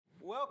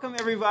Welcome,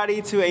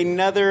 everybody, to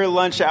another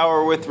lunch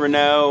hour with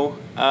Renault,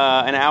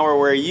 an hour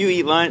where you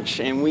eat lunch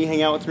and we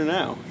hang out with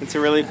Renault. It's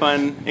a really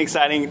fun,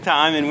 exciting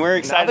time, and we're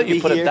excited to be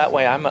here. Now that you put it that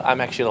way, I'm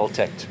actually a little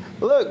ticked.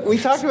 Look, we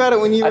talked about it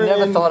when you were I've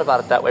never thought about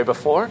it that way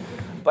before,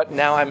 but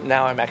now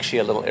I'm actually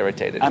a little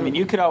irritated. I mean,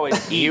 you could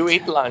always eat. You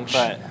eat lunch,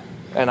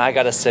 and I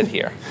got to sit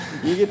here.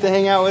 You get to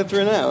hang out with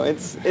Renault.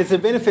 It's a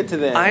benefit to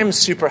them. I'm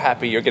super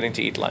happy you're getting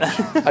to eat lunch.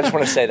 I just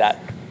want to say that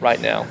right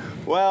now.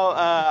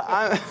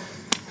 Well,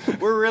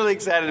 we're really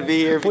excited to be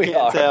here, if you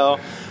can't tell.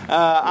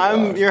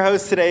 I'm your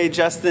host today,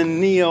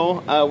 Justin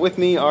Neal. With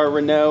me are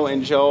Renault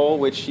and Joel,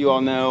 which you all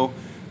know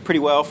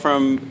pretty well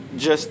from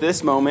just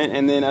this moment,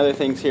 and then other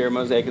things here at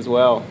Mosaic as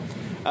well.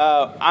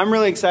 I'm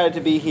really excited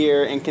to be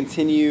here and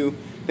continue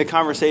the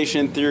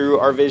conversation through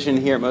our vision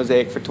here at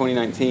Mosaic for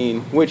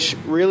 2019, which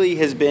really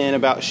has been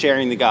about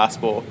sharing the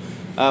gospel.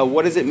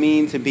 What does it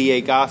mean to be a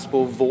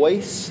gospel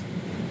voice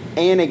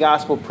and a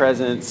gospel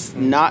presence,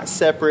 not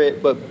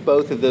separate, but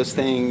both of those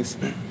things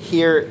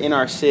here in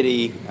our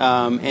city?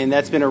 And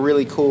that's been a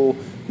really cool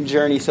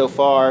journey so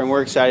far, and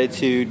we're excited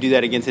to do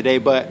that again today.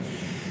 But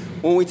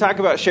when we talk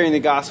about sharing the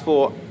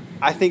gospel,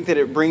 I think that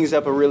it brings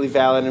up a really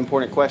valid and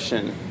important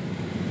question.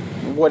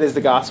 What is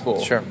the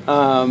gospel? Sure.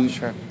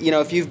 Sure. You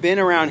know, if you've been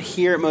around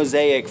here at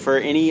Mosaic for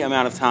any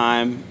amount of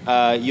time,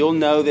 you'll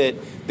know that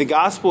the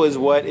gospel is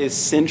what is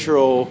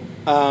central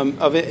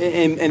of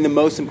it, and the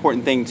most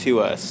important thing to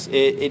us.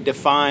 It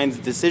defines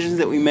decisions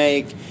that we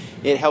make.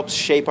 It helps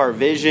shape our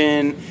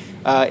vision.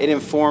 It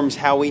informs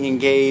how we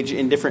engage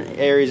in different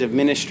areas of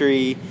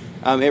ministry.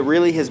 It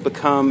really has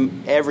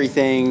become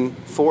everything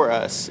for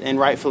us, and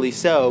rightfully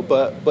so.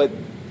 But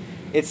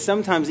it's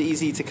sometimes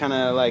easy to kind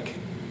of like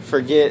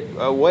forget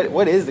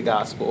what is the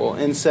gospel.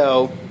 And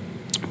so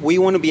we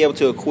want to be able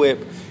to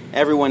equip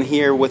everyone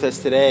here with us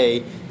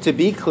today to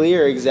be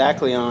clear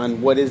exactly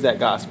on what is that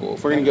gospel.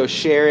 If we're going to go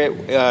share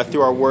it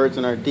through our words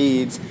and our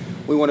deeds,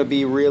 we want to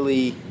be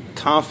really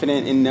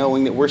confident in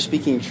knowing that we're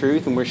speaking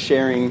truth and we're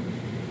sharing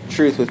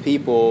truth with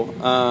people.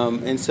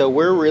 And so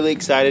we're really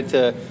excited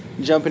to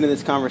jump into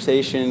this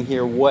conversation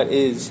here. What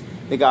is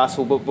the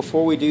gospel? But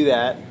before we do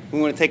that, we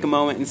want to take a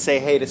moment and say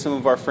hey to some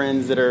of our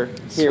friends that are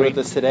here with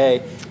us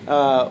today.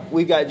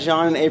 We've got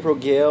John and April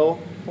Gill.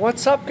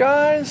 What's up,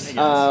 guys?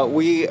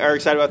 We are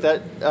excited about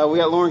that. We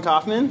got Lauren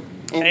Kaufman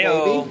and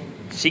Hey-o. Baby.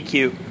 She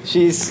cute.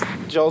 She's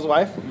Joel's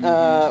wife.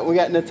 We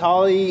got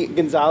Natalie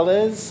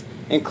Gonzalez,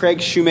 and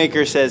Craig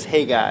Shoemaker says,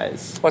 hey,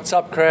 guys. What's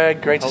up,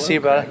 Craig? Great to see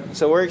you, buddy.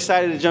 So we're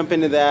excited to jump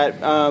into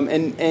that.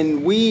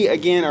 And we,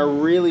 again, are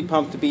really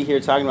pumped to be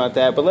here talking about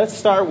that. But let's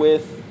start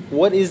with,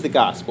 what is the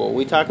gospel?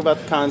 We talk about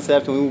the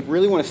concept, and we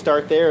really want to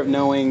start there of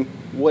knowing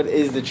what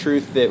is the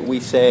truth that we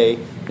say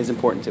is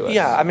important to us.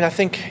 Yeah, I mean, I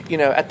think,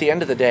 at the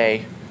end of the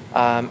day,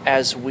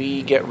 as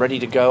we get ready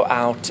to go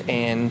out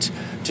and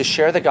to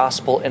share the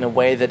gospel in a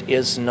way that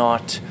is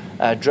not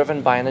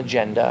driven by an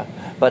agenda,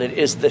 but it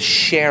is the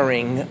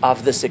sharing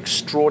of this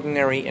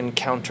extraordinary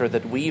encounter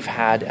that we've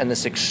had and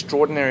this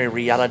extraordinary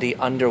reality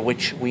under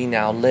which we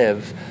now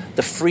live,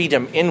 the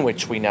freedom in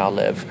which we now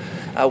live.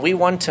 We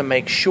want to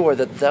make sure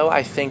that though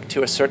I think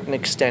to a certain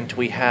extent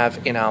we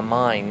have in our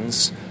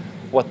minds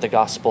what the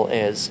gospel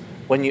is,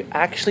 when you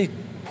actually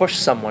push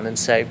someone and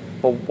say,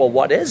 well,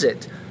 what is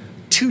it?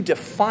 To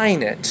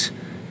define it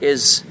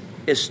is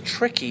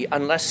tricky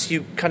unless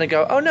you kind of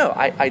go, oh no,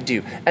 I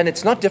do. And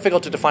it's not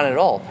difficult to define it at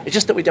all. It's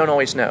just that we don't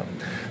always know.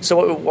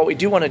 So what we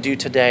do want to do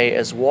today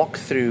is walk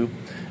through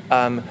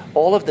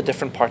all of the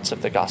different parts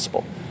of the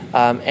gospel,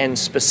 and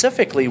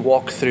specifically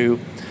walk through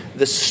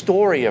the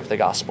story of the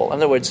gospel. In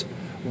other words,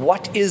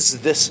 what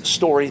is this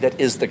story that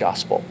is the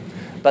gospel?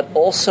 But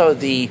also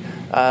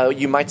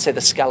you might say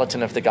the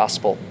skeleton of the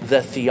gospel,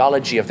 the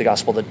theology of the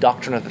gospel, the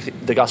doctrine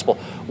of the gospel.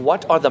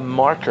 What are the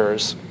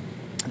markers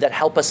that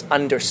help us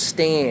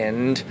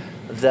understand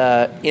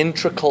the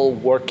integral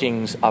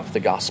workings of the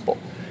gospel?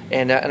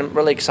 And I'm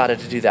really excited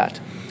to do that.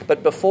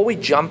 But before we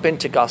jump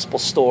into gospel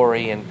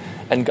story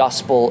and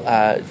gospel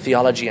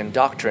theology and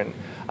doctrine,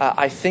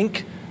 I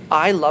think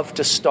I love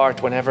to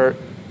start whenever,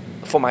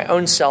 for my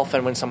own self,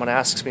 and when someone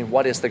asks me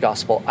what is the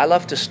gospel, I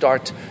love to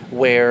start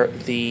where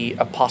the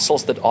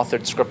apostles that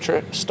authored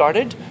Scripture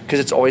started,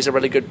 because it's always a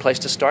really good place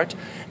to start.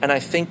 And I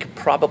think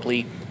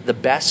probably the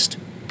best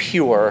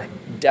pure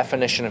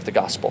definition of the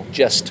gospel,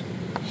 just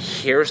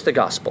here's the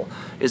gospel,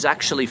 is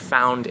actually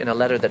found in a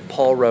letter that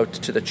Paul wrote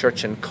to the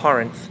church in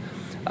Corinth.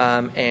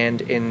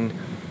 And in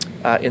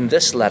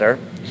this letter,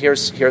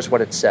 here's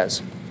what it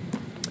says.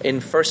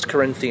 In 1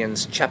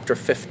 Corinthians chapter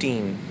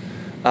 15,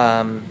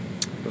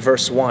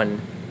 verse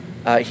 1,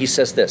 he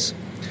says this: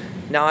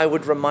 Now I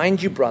would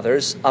remind you,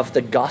 brothers, of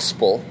the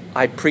gospel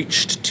I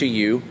preached to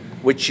you,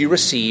 which you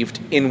received,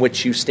 in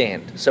which you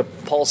stand. So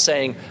Paul's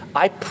saying,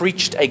 I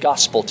preached a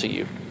gospel to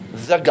you,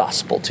 the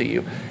gospel to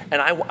you,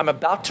 and I'm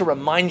about to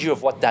remind you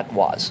of what that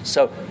was.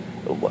 So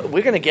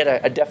we're going to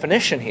get a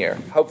definition here,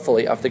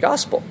 hopefully, of the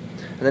gospel.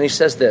 And then he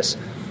says this,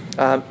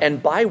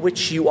 and by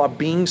which you are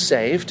being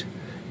saved,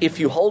 if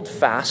you hold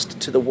fast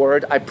to the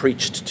word I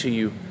preached to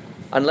you,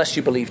 unless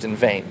you believed in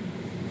vain.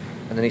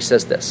 And then he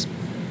says this,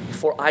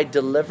 For I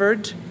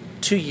delivered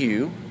to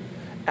you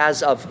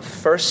as of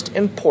first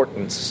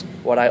importance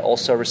what I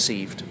also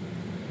received,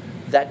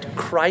 that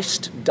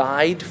Christ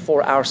died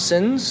for our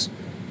sins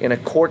in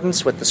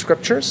accordance with the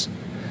Scriptures,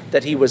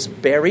 that he was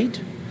buried,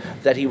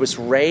 that he was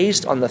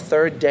raised on the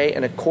third day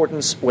in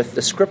accordance with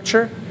the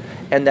Scripture,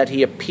 and that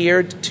he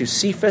appeared to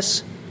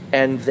Cephas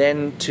and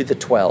then to the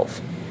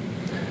 12.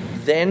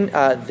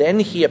 Then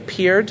he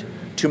appeared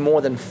to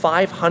more than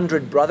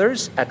 500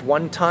 brothers at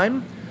one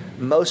time,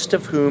 most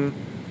of whom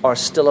are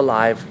still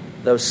alive,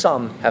 though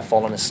some have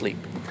fallen asleep.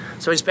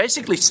 So he's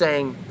basically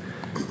saying,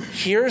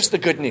 here's the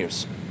good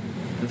news,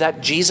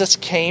 that Jesus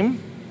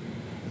came,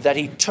 that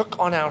he took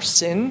on our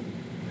sin,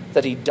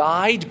 that he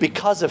died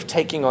because of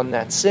taking on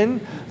that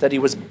sin, that he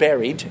was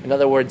buried. In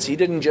other words, he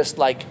didn't just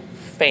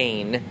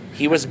feign,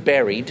 he was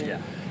buried.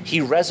 Yeah.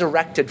 He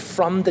resurrected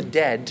from the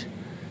dead,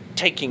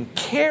 taking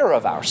care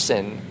of our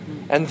sin,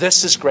 and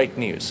this is great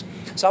news.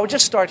 So I would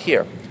just start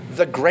here.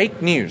 The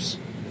great news,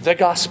 the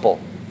gospel,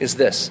 is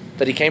this,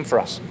 that he came for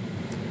us.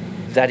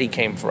 That he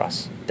came for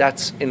us.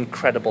 That's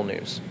incredible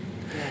news.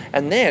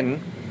 And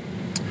then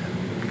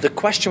the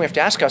question we have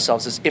to ask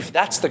ourselves is, if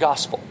that's the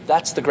gospel,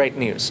 that's the great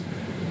news,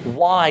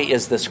 why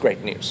is this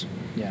great news?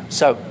 Yeah.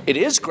 So it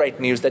is great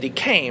news that he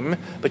came,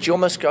 but you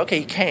almost go, okay,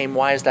 he came,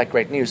 why is that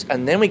great news?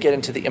 And then we get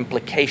into the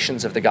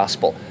implications of the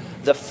gospel.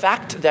 The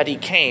fact that he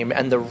came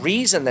and the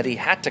reason that he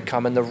had to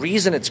come and the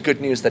reason it's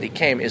good news that he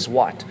came is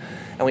what?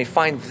 And we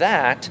find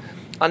that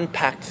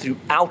unpacked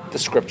throughout the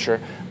Scripture,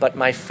 but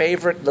my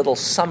favorite little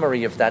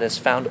summary of that is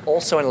found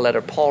also in a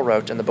letter Paul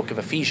wrote in the book of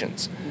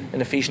Ephesians, in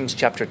Ephesians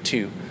chapter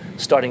 2,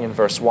 starting in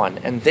verse 1.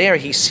 And there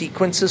he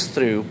sequences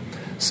through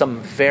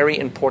some very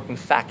important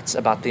facts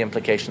about the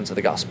implications of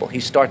the gospel. He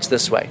starts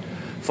this way: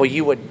 for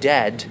you were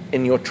dead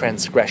in your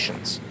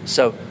transgressions.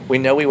 So we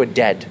know we were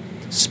dead,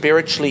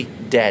 spiritually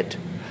dead.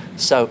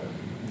 So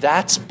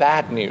that's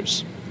bad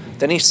news.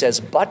 Then he says,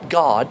 but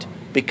God,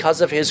 because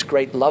of his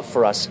great love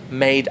for us,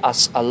 made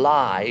us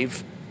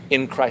alive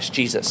in Christ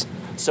Jesus.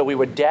 So we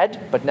were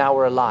dead, but now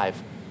we're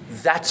alive.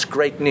 That's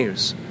great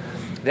news.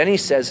 Then he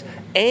says,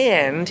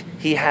 and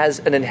he has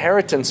an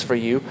inheritance for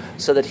you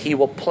so that he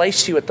will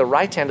place you at the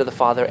right hand of the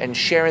Father and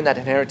share in that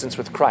inheritance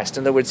with Christ.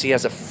 In other words, he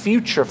has a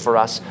future for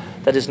us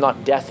that is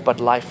not death but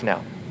life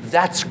now.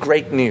 That's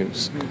great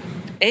news.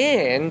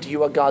 And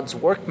you are God's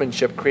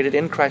workmanship, created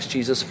in Christ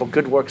Jesus for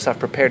good works I've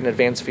prepared in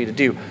advance for you to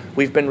do.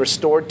 We've been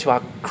restored to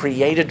our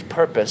created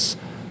purpose,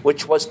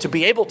 which was to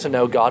be able to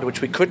know God, which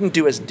we couldn't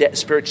do as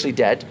spiritually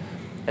dead,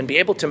 and be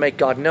able to make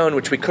God known,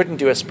 which we couldn't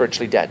do as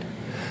spiritually dead.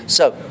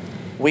 So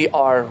we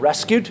are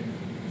rescued,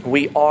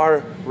 we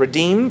are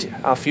redeemed,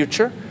 our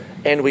future,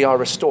 and we are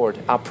restored,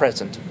 our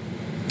present.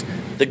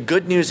 The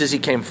good news is he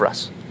came for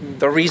us.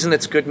 The reason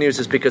it's good news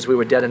is because we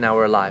were dead and now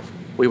we're alive.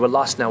 We were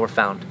lost, now we're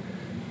found.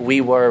 We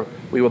were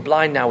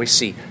blind, now we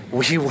see.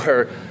 We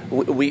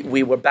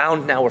were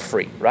bound, now we're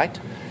free, right?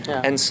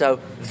 Yeah. And so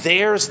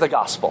there's the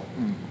gospel.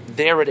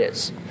 There it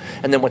is.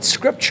 And then what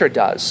Scripture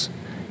does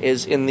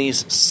is, in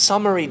these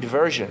summaried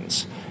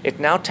versions, it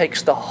now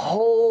takes the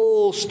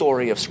whole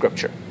story of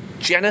Scripture,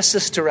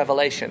 Genesis to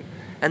Revelation,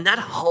 and that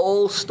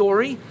whole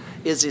story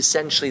is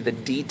essentially the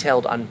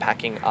detailed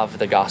unpacking of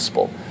the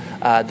gospel,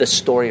 the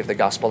story of the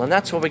gospel. And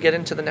that's where we get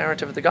into the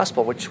narrative of the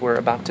gospel, which we're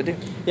about to do.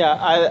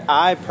 Yeah,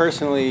 I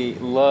personally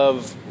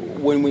love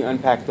when we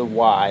unpack the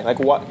why. Like,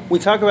 what we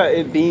talk about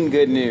it being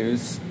good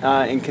news,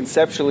 and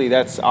conceptually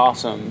that's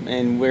awesome.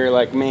 And we're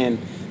like, man,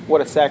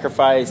 what a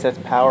sacrifice, that's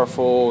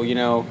powerful,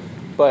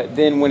 But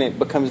then when it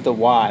becomes the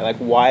why, like,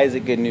 why is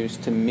it good news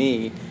to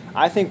me?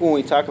 I think when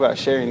we talk about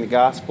sharing the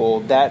gospel,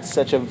 that's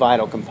such a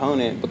vital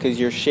component, because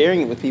you're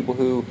sharing it with people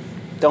who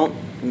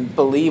don't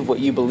believe what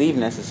you believe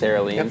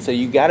necessarily. Yep. And so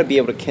you've got to be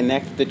able to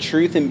connect the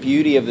truth and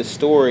beauty of the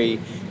story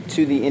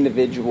to the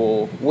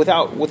individual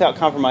without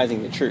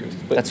compromising the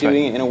truth, but that's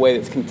doing right. it in a way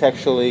that's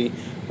contextually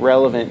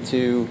relevant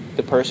to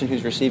the person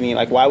who's receiving it.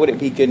 Like, why would it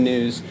be good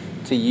news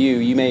to you?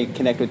 You may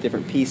connect with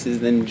different pieces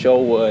than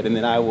Joel would and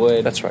than I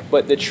would. That's right.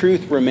 But the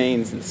truth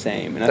remains the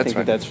same, and I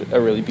think that's a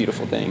really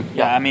beautiful thing.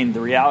 Yeah, I mean,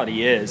 the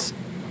reality is,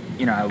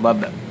 I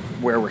love that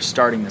where we're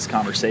starting this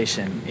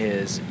conversation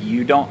is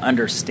you don't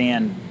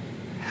understand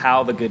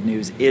how the good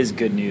news is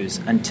good news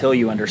until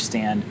you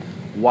understand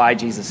why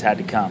Jesus had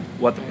to come,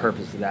 what the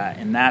purpose of that,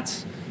 and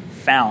that's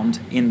found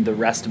in the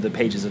rest of the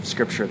pages of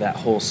Scripture, that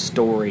whole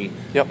story,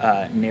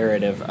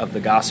 narrative of the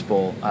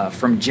gospel,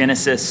 from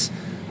Genesis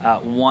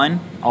 1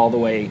 all the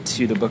way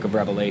to the book of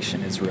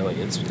Revelation is really,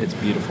 it's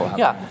beautiful.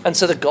 And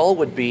so the goal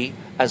would be,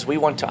 as we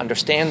want to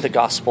understand the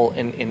gospel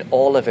in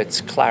all of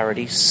its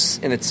clarity,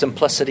 in its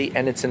simplicity,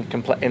 and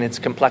in its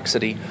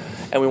complexity,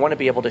 and we want to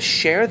be able to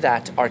share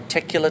that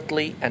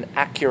articulately and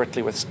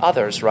accurately with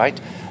others, right?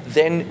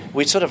 Then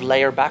we sort of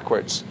layer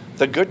backwards.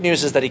 The good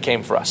news is that he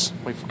came for us.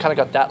 We've kind of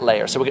got that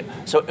layer. So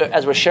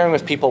as we're sharing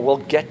with people, we'll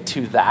get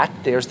to that.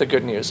 There's the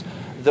good news.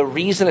 The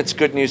reason it's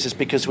good news is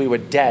because we were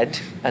dead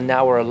and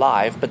now we're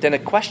alive. But then a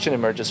question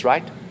emerges,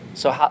 right?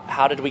 So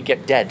how did we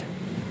get dead?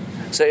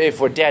 So if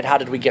we're dead, how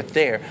did we get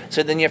there?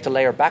 So then you have to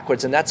layer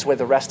backwards, and that's where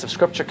the rest of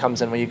Scripture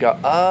comes in, where you go,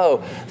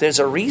 oh, there's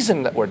a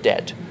reason that we're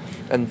dead.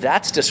 And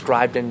that's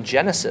described in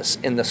Genesis,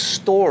 in the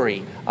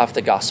story of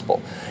the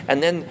gospel.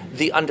 And then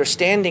the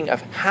understanding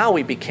of how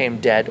we became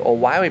dead or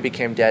why we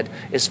became dead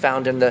is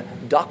found in the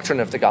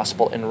doctrine of the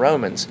gospel in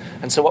Romans.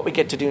 And so what we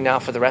get to do now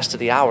for the rest of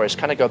the hour is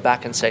kind of go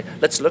back and say,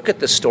 let's look at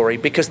this story,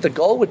 because the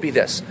goal would be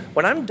this.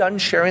 When I'm done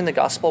sharing the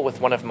gospel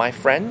with one of my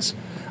friends,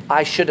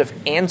 I should have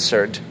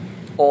answered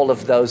all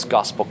of those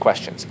gospel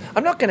questions.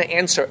 I'm not going to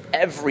answer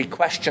every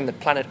question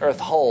that planet Earth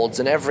holds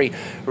and every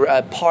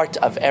part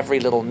of every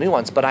little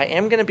nuance, but I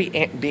am going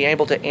to be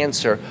able to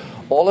answer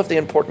all of the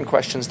important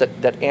questions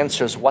that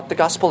answers what the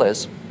gospel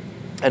is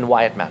and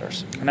why it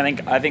matters. And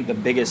I think the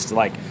biggest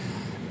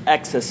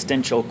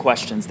existential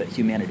questions that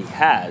humanity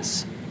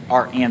has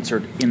are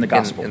answered in the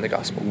gospel. In the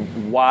gospel.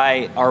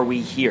 Why are we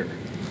here?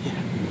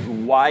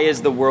 Why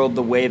is the world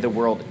the way the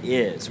world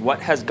is? What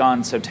has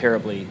gone so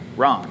terribly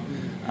wrong?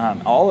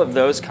 All of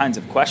those kinds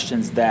of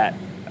questions that,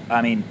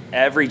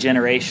 every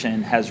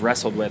generation has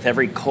wrestled with,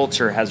 every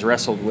culture has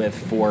wrestled with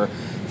for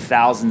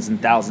thousands and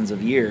thousands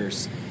of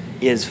years,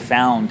 is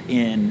found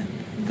in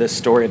the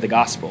story of the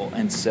gospel.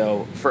 And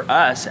so for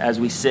us, as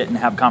we sit and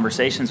have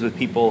conversations with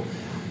people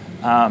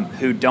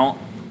who don't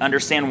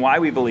understand why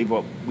we believe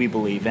what we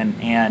believe,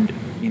 and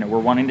we're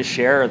wanting to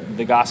share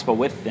the gospel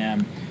with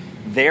them,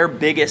 their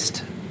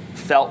biggest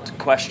felt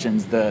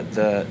questions,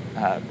 the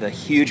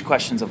huge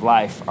questions of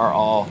life, are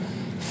all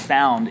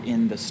found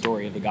in the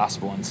story of the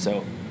gospel. And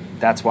so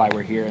that's why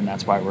we're here, and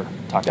that's why we're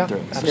talking through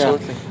it.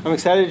 Absolutely. Yeah. I'm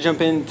excited to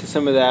jump into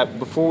some of that.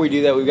 Before we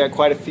do that, we've got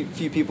quite a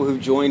few people who've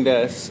joined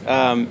us.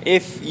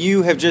 If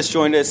you have just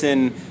joined us,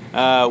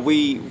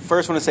 we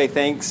first want to say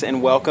thanks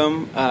and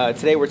welcome.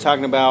 Today we're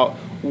talking about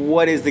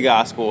what is the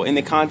gospel. In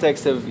the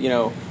context of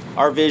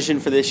our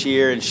vision for this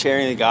year and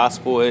sharing the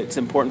gospel, it's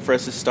important for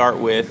us to start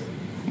with,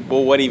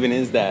 well, what even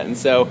is that? And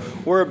so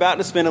we're about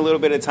to spend a little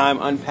bit of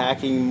time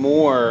unpacking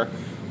more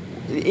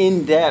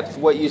in depth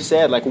what you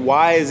said,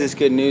 why is this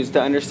good news?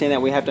 To understand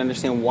that, we have to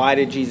understand why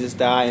did Jesus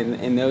die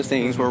and those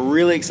things. We're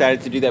really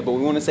excited to do that, but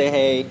we want to say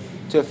hey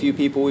to a few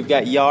people. We've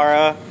got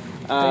Yara.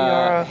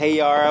 Hey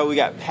Yara. We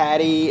got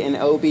Patty and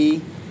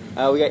Obi.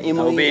 We got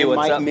Emily and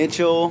Mike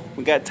Mitchell.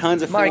 We got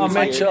tons of Mike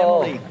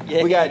Mitchell.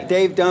 We got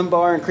Dave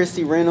Dunbar and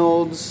Christy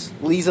Reynolds,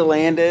 Lisa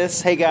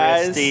Landis. Hey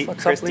guys.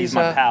 Christy's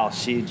my pal.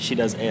 She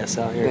does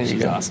ASL here.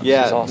 She's awesome.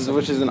 Yeah, she's awesome.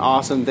 Which is an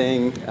awesome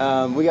thing.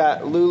 We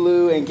got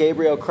Lulu and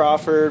Gabriel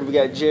Crawford. We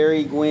got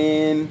Jerry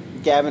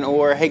Gwynn, Gavin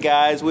Orr. Hey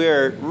guys, we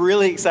are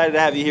really excited to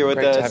have you here with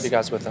us. Great to have you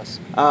guys with us.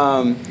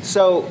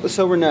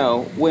 So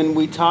Renaud, when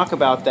we talk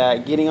about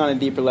that, getting on a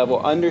deeper level,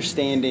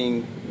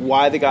 understanding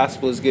why the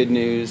gospel is good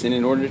news, and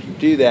in order to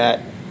do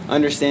that,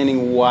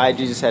 understanding why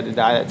Jesus had to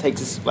die, that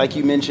takes us, like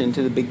you mentioned,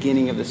 to the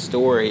beginning of the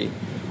story.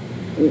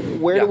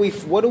 What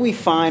do we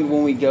find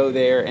when we go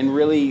there, and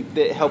really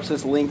that helps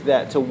us link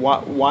that to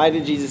why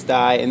did Jesus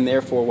die, and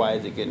therefore why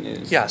is it good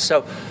news? Yeah,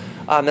 so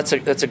that's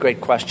a great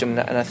question,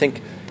 and I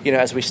think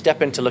as we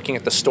step into looking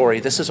at the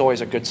story, this is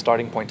always a good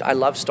starting point. I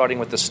love starting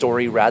with the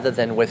story rather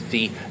than with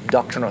the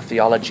doctrine or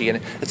theology,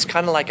 and it's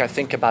kind of like I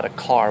think about a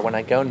car. When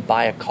I go and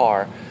buy a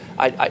car,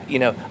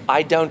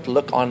 I don't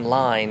look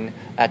online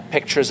at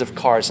pictures of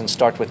cars and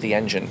start with the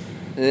engine.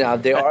 Now,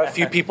 there are a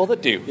few people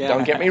that do,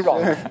 don't get me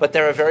wrong, but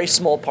they're a very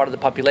small part of the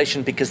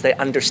population because they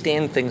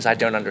understand things I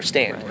don't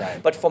understand.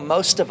 Right. But for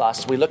most of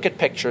us, we look at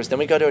pictures, then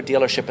we go to a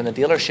dealership, and the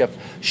dealership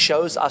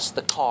shows us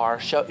the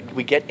car.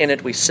 We get in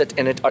it, we sit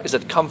in it. Is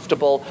it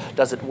comfortable?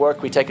 Does it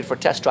work? We take it for a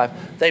test drive.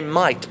 They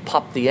might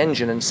pop the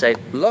engine and say,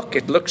 look,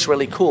 it looks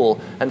really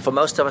cool. And for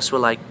most of us, we're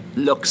like,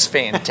 looks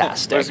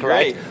fantastic,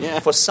 right? Great. Yeah.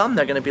 For some,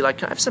 they're going to be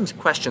like, I have some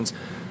questions.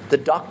 The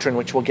doctrine,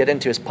 which we'll get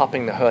into, is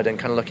popping the hood and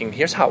kind of looking,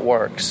 here's how it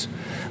works.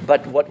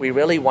 But what we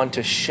really want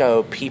to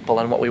show people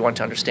and what we want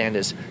to understand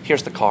is,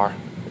 here's the car.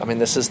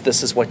 This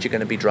is what you're going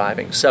to be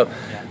driving. So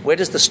where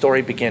does the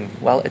story begin?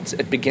 Well,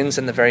 it begins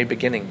in the very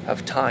beginning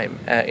of time.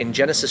 In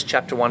Genesis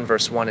chapter 1,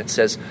 verse 1, it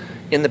says,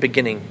 in the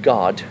beginning,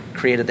 God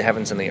created the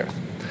heavens and the earth.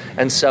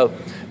 And so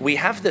we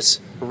have this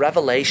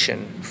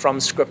revelation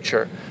from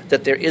Scripture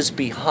that there is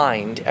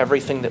behind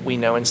everything that we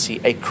know and see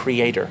a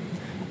creator,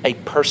 a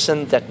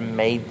person that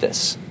made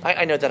this.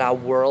 I know that our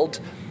world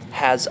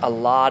has a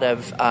lot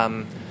of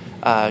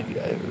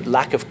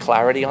lack of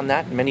clarity on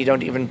that. Many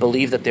don't even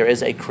believe that there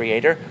is a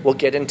creator. We'll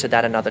get into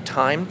that another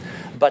time.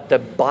 But the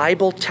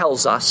Bible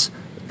tells us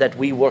that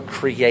we were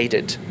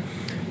created.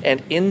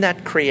 And in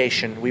that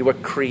creation, we were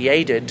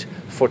created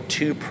for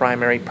two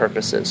primary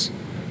purposes.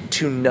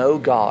 To know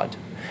God.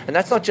 And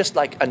that's not just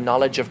like a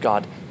knowledge of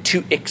God.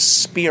 To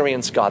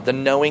experience God. The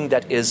knowing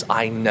that is,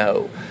 I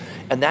know.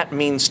 And that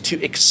means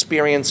to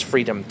experience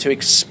freedom, to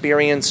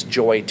experience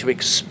joy, to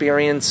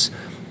experience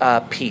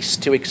peace,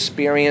 to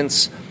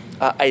experience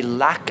a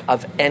lack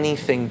of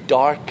anything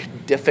dark,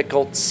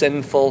 difficult,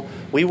 sinful.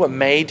 We were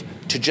made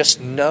to just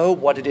know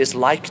what it is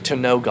like to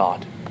know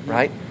God,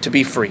 right? To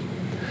be free.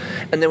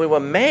 And then we were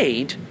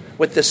made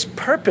with this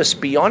purpose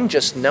beyond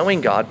just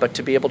knowing God, but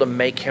to be able to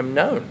make Him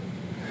known.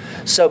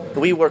 So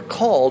we were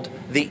called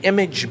the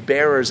image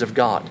bearers of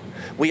God.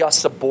 We are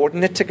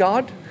subordinate to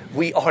God.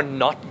 We are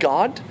not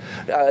God.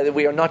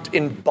 We are not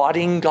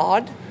embodying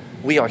God.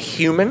 We are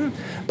human.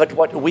 But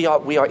what we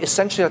are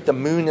essentially like the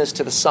moon is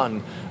to the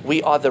sun.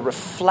 We are the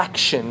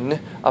reflection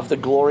of the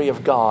glory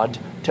of God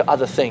to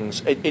other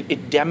things.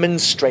 It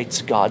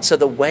demonstrates God. So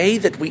the way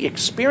that we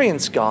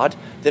experience God,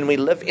 then we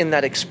live in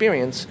that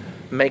experience,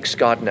 makes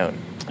God known.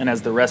 And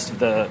as the rest of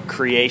the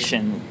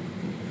creation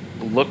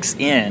looks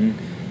in,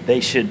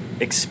 they should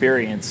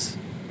experience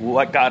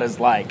what God is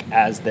like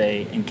as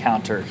they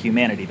encounter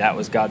humanity. That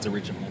was God's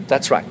original intent.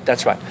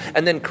 That's right.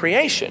 And then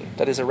creation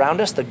that is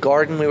around us, the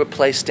garden we were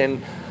placed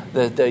in,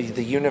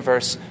 the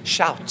universe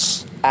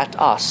shouts at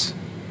us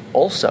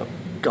also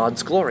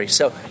God's glory.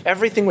 So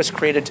everything was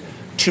created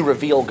to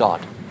reveal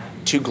God,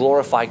 to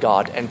glorify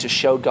God, and to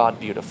show God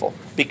beautiful,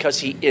 because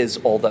he is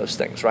all those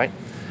things, right?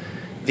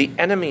 The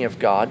enemy of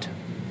God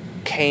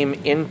came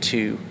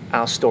into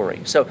our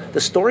story. So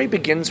the story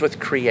begins with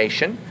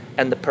creation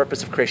and the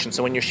purpose of creation.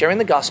 So when you're sharing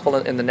the gospel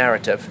in the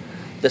narrative,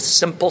 the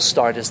simple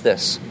start is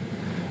this.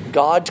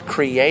 God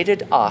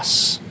created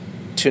us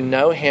to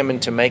know him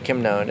and to make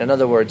him known. In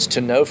other words,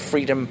 to know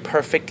freedom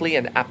perfectly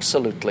and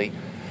absolutely,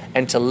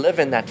 and to live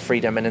in that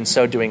freedom, and in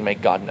so doing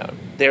make God known.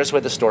 There's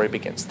where the story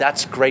begins.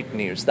 That's great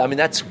news. I mean,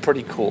 that's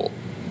pretty cool.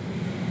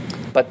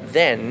 But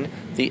then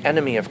the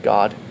enemy of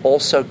God,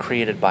 also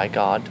created by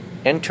God,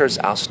 enters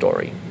our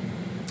story.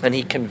 And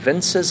he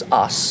convinces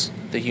us,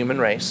 the human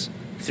race,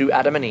 through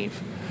Adam and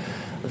Eve,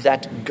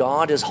 that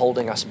God is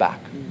holding us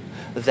back.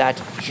 That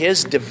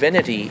his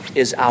divinity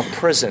is our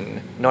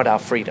prison, not our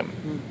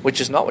freedom, which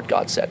is not what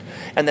God said.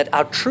 And that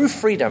our true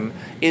freedom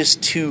is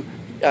to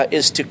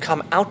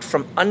come out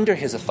from under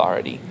his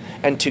authority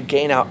and to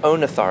gain our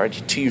own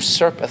authority, to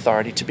usurp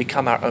authority, to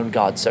become our own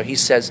God. So he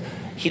says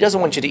he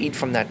doesn't want you to eat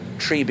from that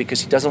tree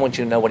because he doesn't want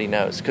you to know what he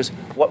knows. Because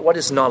what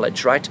is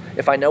knowledge, right?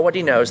 If I know what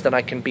he knows, then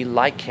I can be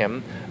like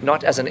him,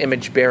 not as an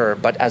image bearer,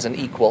 but as an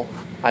equal.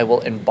 I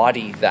will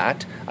embody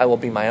that. I will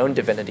be my own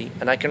divinity,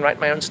 and I can write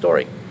my own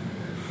story.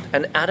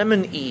 And Adam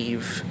and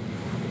Eve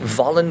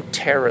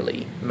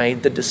voluntarily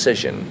made the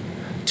decision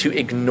to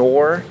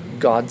ignore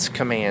God's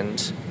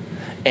command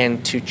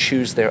and to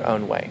choose their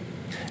own way.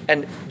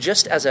 And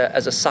just as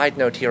a side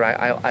note here,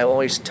 I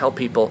always tell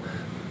people,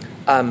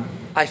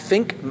 I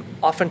think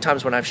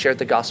oftentimes when I've shared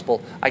the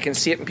gospel, I can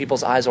see it in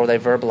people's eyes, or they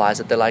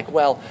verbalize it. They're like,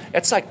 well,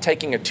 it's like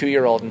taking a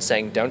 2-year-old and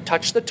saying, don't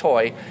touch the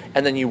toy,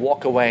 and then you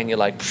walk away and you're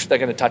like, they're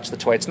going to touch the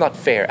toy. It's not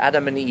fair.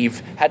 Adam and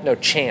Eve had no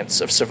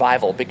chance of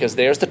survival because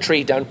there's the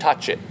tree, don't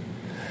touch it.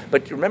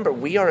 But remember,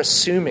 we are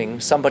assuming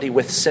somebody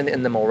with sin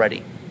in them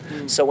already.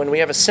 So when we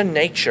have a sin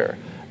nature,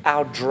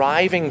 our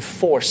driving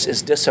force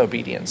is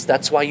disobedience.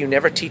 That's why you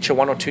never teach a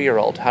 1 or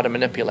 2-year-old how to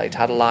manipulate,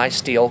 how to lie,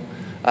 steal,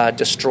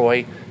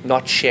 destroy,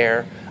 not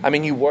share. I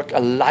mean, you work a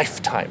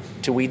lifetime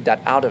to weed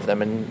that out of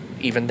them. And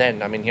even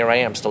then, I mean, here I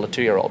am, still a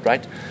 2-year-old,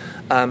 right?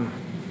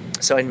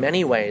 So in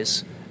many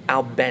ways,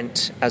 our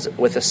bent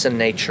with a sin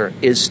nature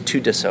is to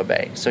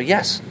disobey. So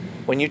yes,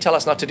 when you tell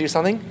us not to do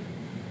something,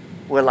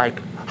 we're like,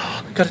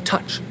 got to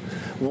touch.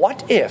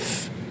 What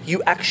if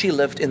you actually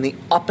lived in the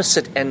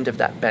opposite end of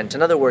that bent?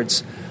 In other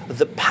words,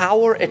 the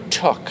power it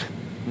took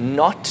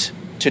not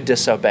to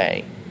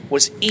disobey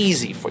was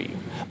easy for you.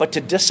 But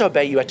to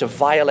disobey, you had to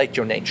violate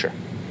your nature.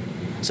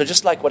 So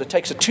just like what it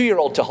takes a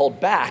 2-year-old to hold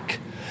back,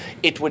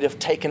 it would have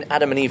taken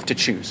Adam and Eve to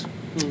choose.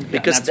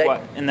 Because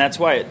that's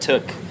why it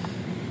took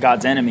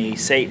God's enemy,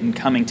 Satan,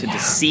 coming to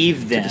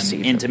deceive them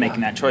into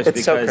making that choice. It's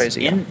because so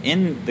crazy,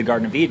 in the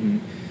Garden of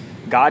Eden,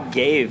 God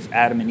gave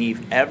Adam and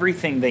Eve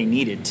everything they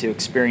needed to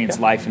experience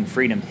life and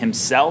freedom.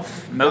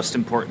 Himself, most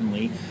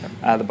importantly,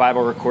 the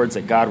Bible records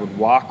that God would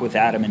walk with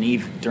Adam and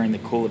Eve during the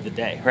cool of the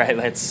day. Right?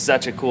 That's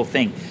such a cool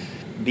thing.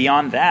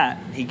 Beyond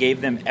that, he gave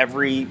them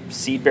every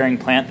seed-bearing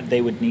plant that they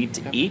would need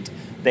to eat.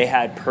 They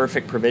had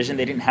perfect provision.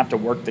 They didn't have to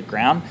work the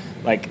ground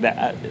like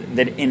that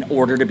in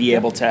order to be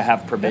able to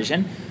have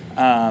provision.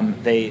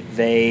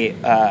 They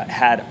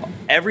had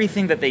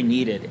everything that they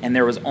needed, and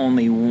there was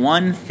only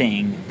one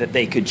thing that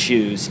they could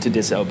choose to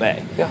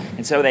disobey. Yeah.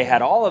 And so they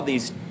had all of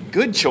these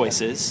good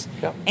choices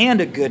and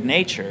a good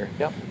nature,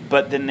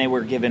 but then they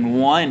were given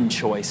one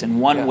choice and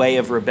one way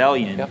of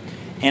rebellion.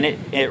 And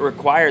it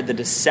required the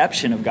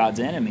deception of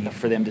God's enemy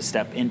for them to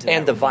step into that.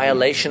 And the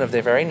violation of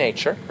their very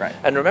nature. Right.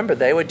 And remember,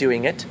 they were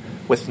doing it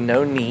with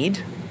no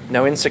need,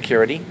 no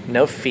insecurity,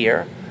 no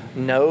fear,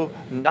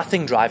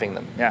 nothing driving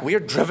them. Yeah. We are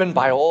driven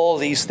by all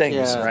these things.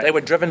 Yeah. Right. They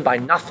were driven by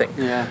nothing.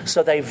 Yeah.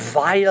 So they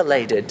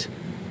violated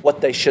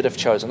what they should have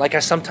chosen. Like I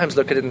sometimes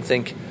look at it and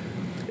think,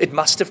 it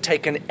must have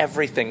taken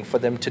everything for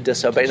them to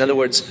disobey. In other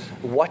words,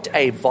 what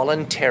a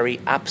voluntary,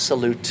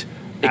 absolute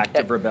act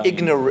of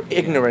rebellion.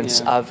 ignorance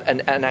of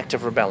an act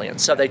of rebellion.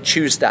 So they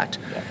choose that.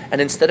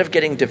 And instead of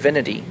getting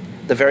divinity,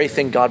 the very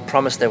thing God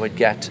promised they would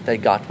get, they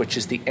got, which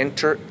is the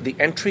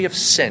entry of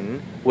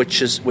sin,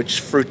 which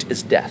fruit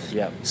is death.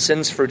 Yep.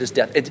 Sin's fruit is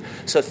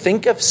death. So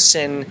think of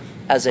sin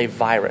as a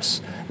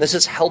virus. This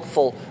is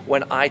helpful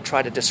when I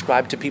try to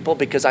describe to people,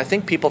 because I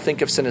think people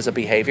think of sin as a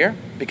behavior,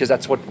 because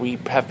that's what we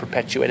have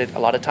perpetuated a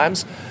lot of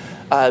times.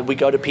 We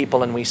go to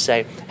people and we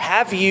say,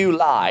 have you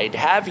lied?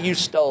 Have you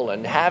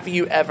stolen? Have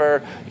you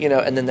ever,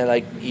 and then they're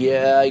like,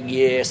 yeah,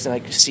 yes. And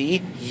like,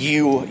 see,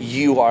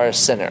 you are a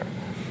sinner.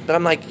 But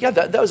I'm like, yeah,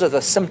 those are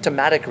the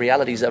symptomatic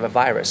realities of a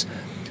virus.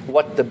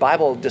 What the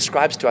Bible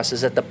describes to us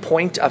is that the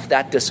point of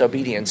that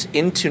disobedience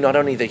into not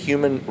only the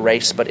human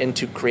race, but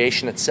into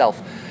creation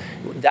itself,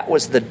 that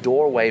was the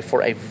doorway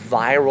for a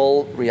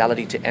viral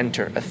reality to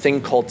enter, a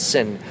thing called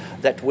sin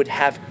that would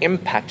have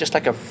impact, just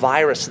like a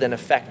virus then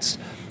affects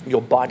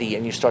your body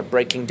and you start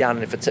breaking down.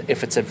 And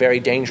if it's a very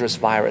dangerous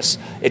virus,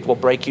 it will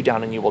break you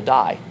down and you will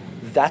die.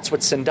 That's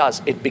what sin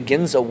does. It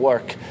begins a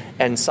work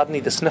and suddenly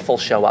the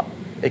sniffles show up,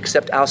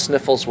 except our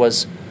sniffles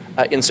was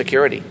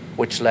insecurity,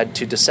 which led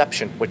to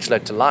deception, which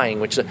led to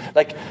lying, which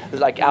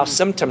like our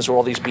symptoms were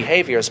all these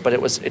behaviors, but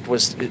it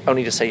was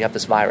only to say you have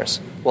this virus.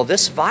 Well,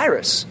 this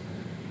virus,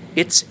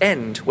 its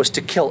end was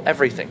to kill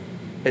everything.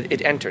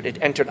 It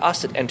entered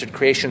us, it entered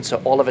creation,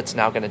 so all of it's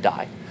now going to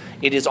die.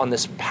 It is on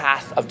this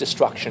path of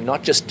destruction,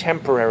 not just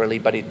temporarily,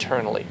 but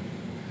eternally.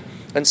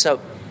 And so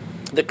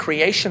the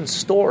creation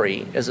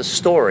story is a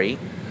story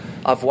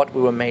of what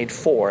we were made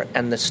for,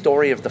 and the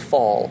story of the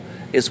fall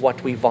is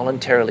what we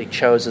voluntarily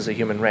chose as a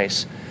human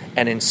race.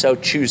 And in so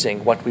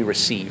choosing, what we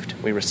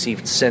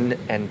received sin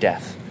and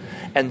death.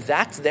 And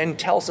that then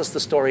tells us the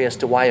story as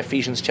to why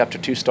Ephesians chapter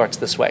 2 starts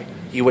this way.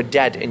 You were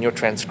dead in your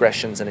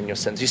transgressions and in your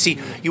sins. You see,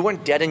 you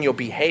weren't dead in your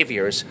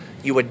behaviors.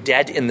 You were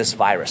dead in this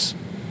virus.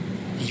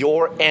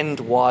 Your end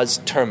was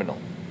terminal,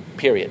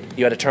 period.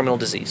 You had a terminal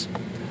disease.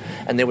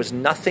 And there was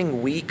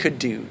nothing we could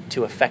do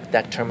to affect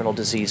that terminal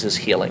disease's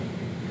healing.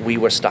 We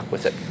were stuck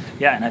with it.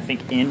 Yeah, and I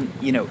think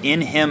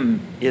in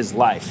him is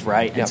life,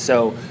 right? Yep. And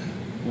so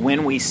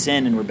when we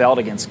sinned and rebelled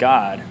against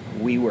God,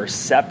 we were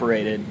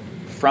separated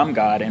from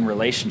God in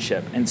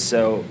relationship. And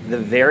so the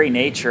very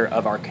nature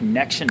of our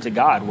connection to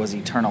God was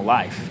eternal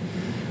life.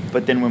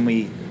 But then when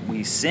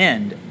we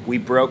sinned, we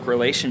broke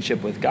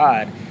relationship with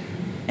God.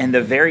 And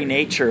the very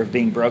nature of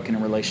being broken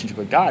in relationship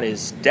with God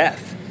is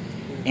death.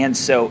 And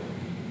so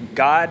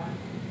God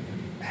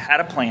had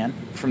a plan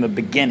from the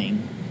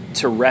beginning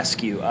to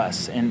rescue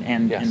us.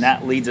 And Yes. and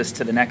that leads us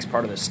to the next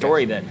part of the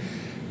story,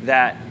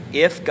 that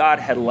if God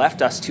had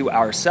left us to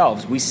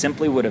ourselves, we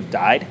simply would have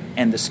died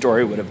and the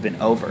story would have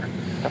been over.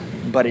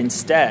 But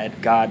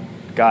instead, God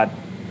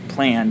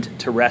planned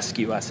to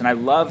rescue us. And I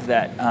love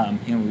that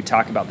when we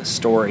talk about the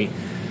story,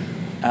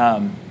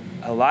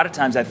 a lot of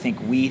times I think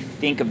we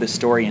think of the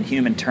story in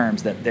human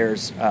terms, that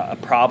there's a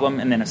problem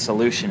and then a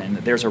solution, and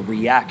that there's a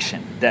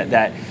reaction,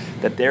 that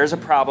there's a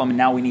problem and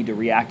now we need to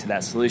react to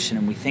that solution.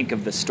 And we think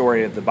of the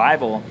story of the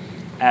Bible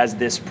as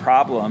this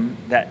problem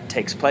that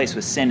takes place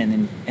with sin,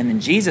 and then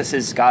Jesus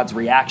is God's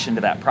reaction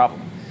to that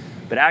problem.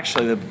 But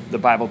actually the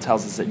Bible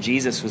tells us that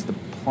Jesus was the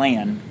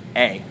plan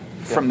A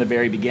from the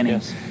very beginning.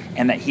 Yes.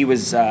 And that he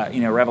was,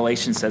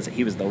 Revelation says that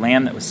he was the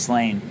lamb that was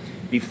slain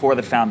before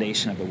the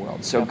foundation of the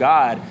world. So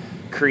God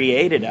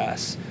created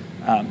us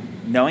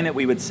knowing that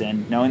we would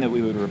sin, knowing that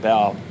we would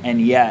rebel,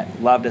 and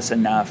yet loved us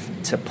enough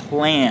to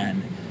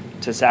plan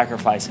to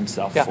sacrifice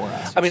himself for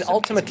us. I mean,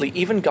 ultimately,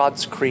 even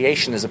God's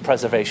creation is a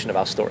preservation of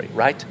our story,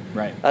 right?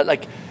 Right.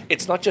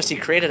 It's not just he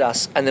created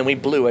us and then we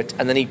blew it,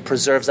 and then he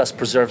preserves us,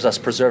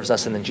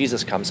 and then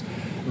Jesus comes.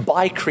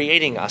 By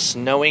creating us,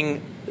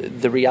 knowing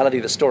the reality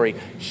of the story,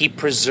 he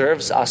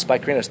preserves us by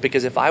creating us.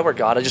 Because if I were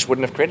God, I just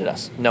wouldn't have created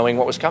us, knowing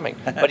what was coming.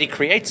 But he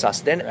creates us.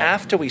 Then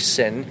after we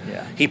sin,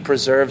 he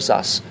preserves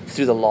us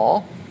through the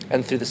law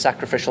and through the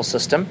sacrificial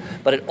system,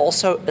 but it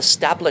also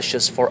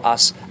establishes for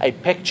us a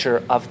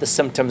picture of the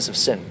symptoms of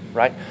sin,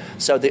 right?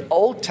 So the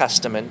Old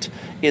Testament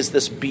is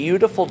this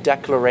beautiful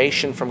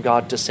declaration from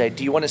God to say,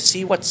 do you want to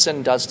see what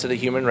sin does to the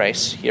human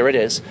race? Here it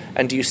is.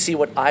 And do you see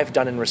what I've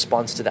done in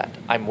response to that?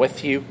 I'm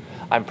with you.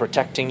 I'm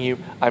protecting you,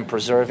 I'm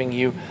preserving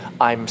you,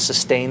 I'm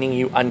sustaining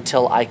you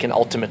until I can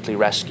ultimately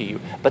rescue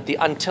you. But the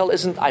until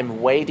isn't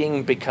I'm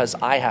waiting because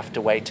I have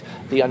to wait.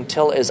 The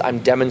until is I'm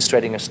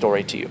demonstrating a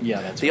story to you.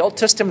 Yeah, that's the right. Old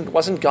Testament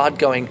wasn't God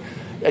going,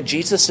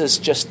 Jesus is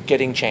just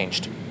getting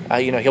changed.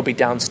 He'll be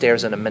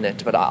downstairs in a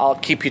minute, but I'll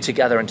keep you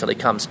together until he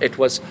comes. It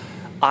was,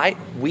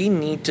 we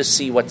need to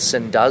see what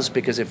sin does,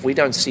 because if we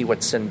don't see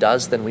what sin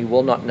does, then we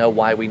will not know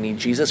why we need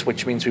Jesus,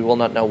 which means we will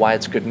not know why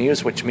it's good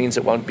news, which means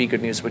it won't be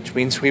good news, which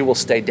means we will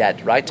stay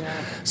dead, right?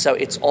 Yeah. So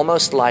it's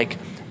almost like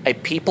a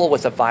people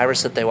with a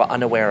virus that they were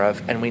unaware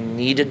of, and we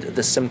needed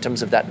the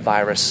symptoms of that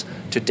virus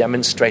to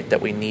demonstrate that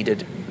we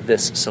needed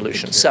this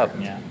solution. So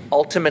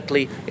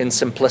ultimately, in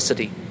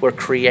simplicity, we're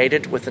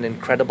created with an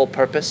incredible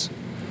purpose.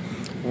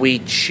 We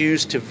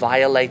choose to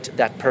violate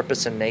that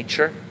purpose and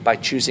nature by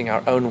choosing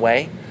our own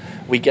way.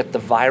 We get the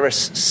virus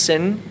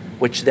sin,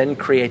 which then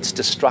creates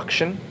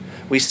destruction.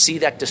 We see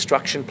that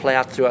destruction play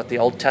out throughout the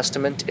Old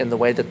Testament in the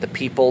way that the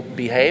people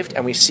behaved,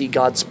 and we see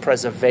God's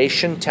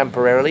preservation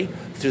temporarily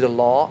through the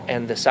law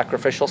and the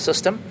sacrificial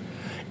system,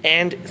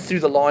 and through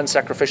the law and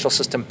sacrificial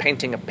system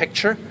painting a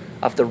picture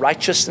of the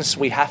righteousness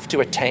we have to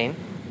attain.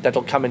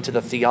 That'll come into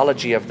the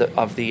theology of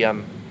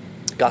the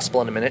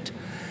gospel in a minute,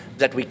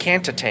 that we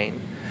can't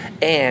attain,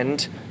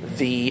 and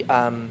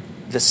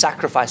the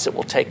sacrifice it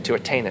will take to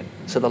attain it.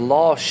 So the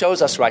law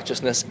shows us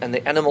righteousness, and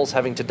the animals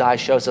having to die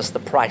shows us the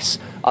price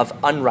of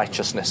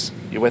unrighteousness.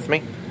 You with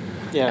me?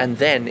 Yeah. And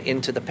then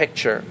into the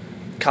picture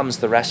comes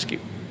the rescue.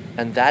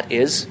 And that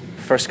is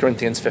 1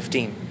 Corinthians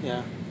 15.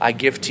 Yeah. I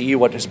give to you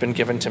what has been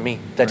given to me.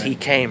 That Right. he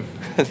came.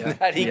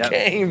 That he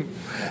came.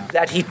 Yeah.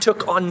 That he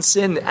took on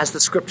sin as the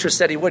scripture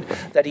said he would.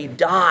 That he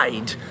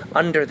died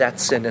under that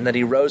sin, and that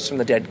he rose from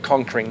the dead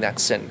conquering that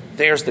sin.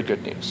 There's the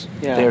good news.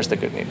 Yeah. There's the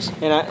good news.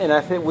 And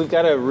I think we've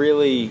got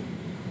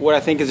what I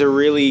think is a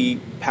really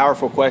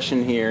powerful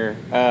question here,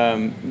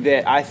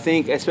 that I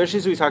think, especially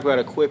as we talk about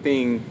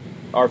equipping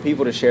our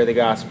people to share the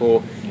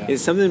gospel,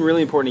 is something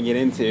really important to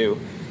get into.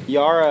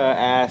 Yara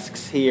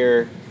asks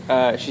here,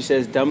 she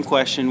says, dumb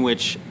question,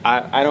 which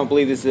I don't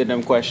believe this is a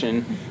dumb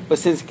question, but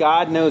since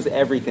God knows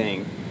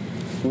everything,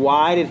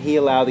 why did he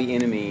allow the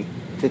enemy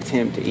to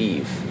tempt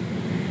Eve?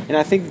 And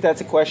I think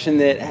that's a question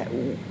that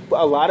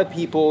a lot of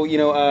people,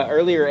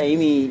 earlier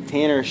Amy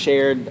Tanner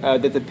shared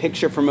that the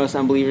picture for most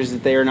unbelievers is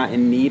that they are not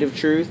in need of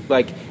truth.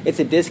 Like,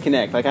 it's a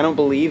disconnect. Like, I don't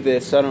believe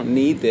this, so I don't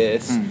need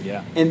this.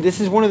 Yeah. And this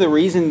is one of the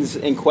reasons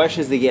and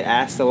questions that get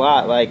asked a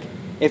lot. Like,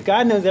 if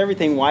God knows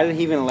everything, why did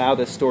he even allow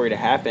this story to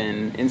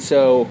happen? And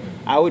so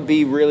I would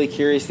be really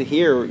curious to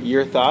hear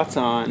your thoughts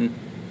on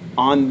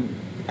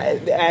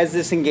as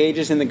this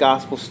engages in the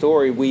gospel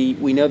story.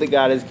 We know that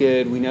God is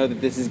good. We know that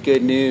this is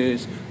good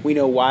news. We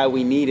know why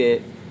we need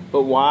it.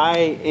 But why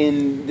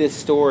in this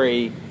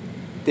story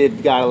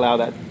did God allow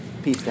that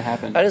piece to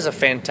happen? That is a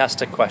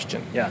fantastic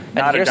question. Yeah, And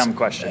not a here's- dumb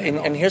question.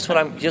 And here's what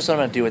I'm going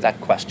to do with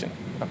that question.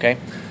 Okay,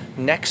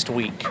 next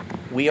week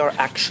we are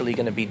actually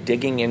going to be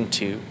digging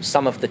into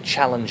some of the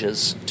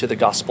challenges to the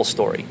gospel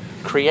story,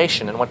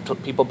 creation, and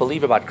what people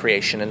believe about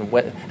creation, and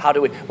how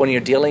do we, when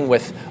you're dealing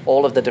with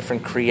all of the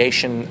different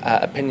creation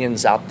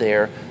opinions out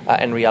there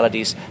and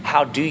realities,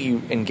 how do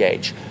you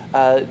engage?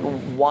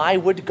 Why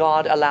would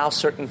God allow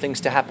certain things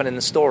to happen in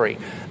the story?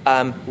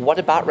 What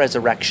about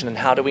resurrection, and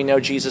how do we know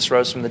Jesus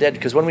rose from the dead?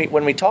 Because when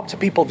we talk to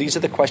people, these are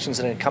the questions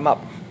that come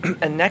up.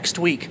 And next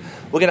week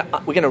we're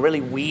gonna really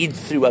weed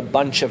through a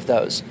bunch of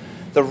those.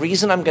 The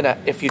reason I'm going to,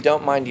 if you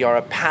don't mind,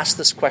 Yara, pass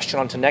this question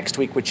on to next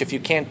week, which if you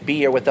can't be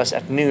here with us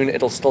at noon,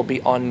 it'll still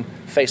be on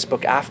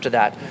Facebook after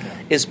that,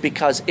 is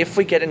because if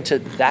we get into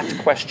that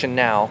question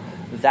now,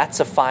 that's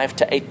a 5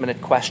 to 8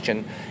 minute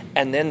question.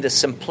 And then the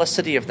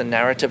simplicity of the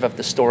narrative of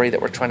the story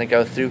that we're trying to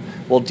go through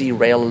will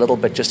derail a little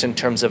bit just in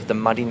terms of the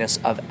muddiness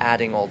of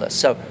adding all this.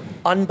 So,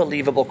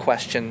 unbelievable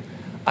question.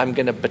 I'm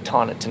going to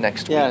baton it to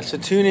next week. Yeah, so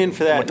tune in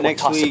for that We'll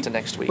next toss week. it to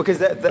next week.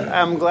 Because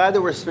I'm glad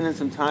that we're spending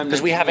some time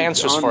Because we have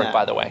answers for it,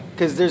 by the way.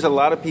 Because there's a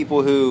lot of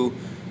people who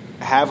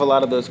have a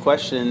lot of those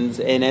questions,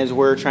 and as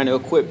we're trying to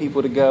equip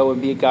people to go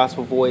and be a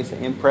gospel voice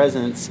and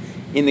presence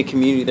in the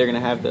community, they're going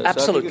to have those.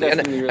 Absolutely, So I think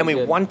that's gonna be really and we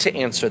good. want to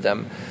answer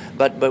them.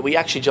 But we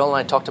actually, Joel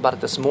and I talked about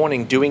it this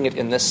morning, doing it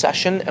in this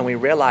session, and we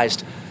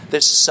realized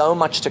there's so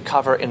much to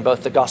cover in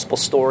both the gospel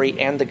story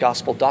and the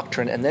gospel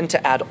doctrine, and then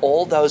to add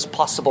all those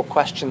possible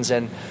questions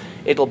in,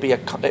 it'll be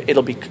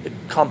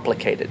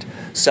complicated.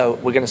 So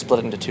we're going to split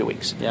it into 2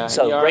 weeks. Yeah,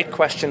 So Yara- great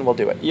question. We'll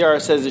do it. Yara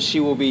says that she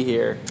will be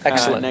here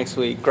Excellent. next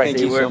week. Great.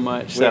 Thank you so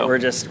much. We're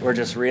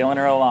just reeling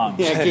her along.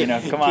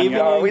 Yeah, Come on, keep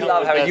Yara. it We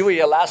love having you. Were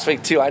here last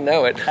week too. I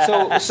know it.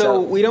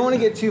 So we don't want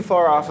to get too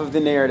far off of the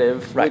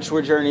narrative, Right. which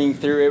we're journeying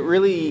through. It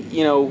really,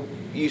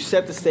 you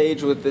set the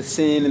stage with the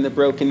sin and the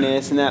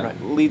brokenness, and that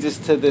Right. leads us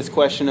to this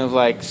question of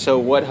so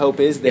what hope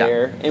is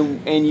there? Yeah.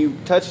 And you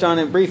touched on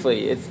it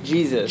briefly. It's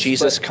Jesus.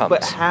 Jesus but, comes.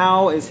 But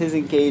how is his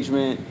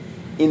engagement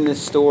in the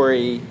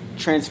story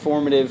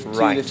transformative to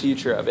Right. the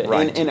future of it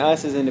Right. and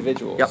us as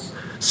individuals? Yep.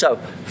 So,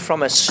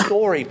 from a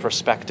story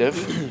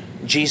perspective,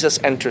 Jesus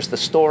enters the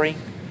story.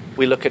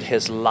 We look at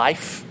his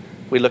life.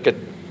 We look at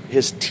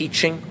his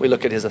teaching. We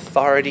look at his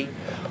authority.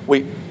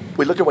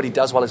 We look at what he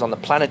does while he's on the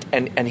planet,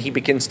 and he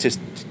begins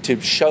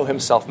to show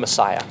himself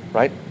Messiah,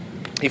 right?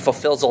 He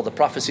fulfills all the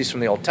prophecies from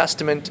the Old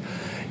Testament.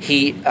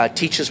 He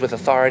teaches with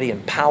authority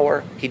and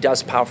power. He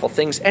does powerful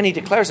things, and he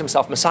declares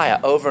himself Messiah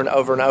over and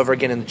over and over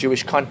again in the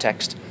Jewish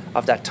context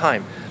of that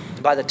time.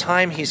 By the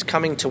time he's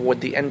coming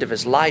toward the end of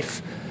his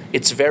life,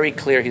 it's very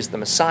clear he's the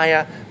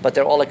Messiah, but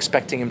they're all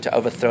expecting him to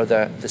overthrow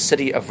the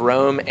city of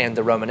Rome and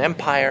the Roman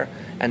Empire,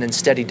 and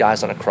instead he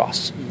dies on a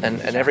cross. And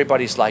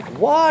everybody's like,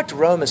 what?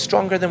 Rome is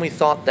stronger than we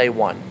thought. They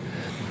won.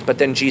 But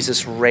then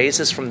Jesus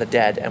raises from the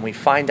dead, and we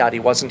find out he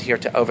wasn't here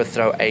to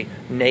overthrow a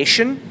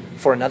nation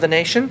for another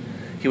nation.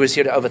 He was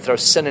here to overthrow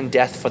sin and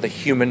death for the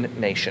human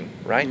nation,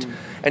 right?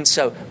 And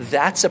so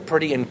that's a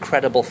pretty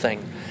incredible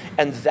thing.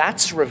 And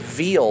that's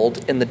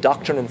revealed in the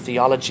doctrine and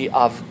theology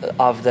of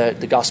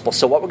the gospel.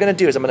 So what we're going to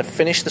do is I'm going to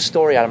finish the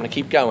story out. I'm going to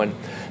keep going.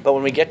 But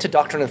when we get to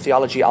doctrine and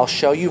theology, I'll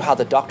show you how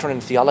the doctrine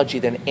and theology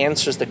then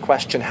answers the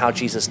question how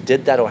Jesus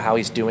did that, or how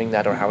he's doing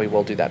that, or how he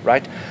will do that,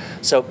 right?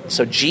 So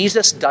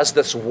Jesus does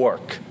this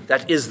work.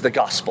 That is the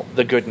gospel,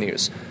 the good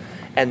news.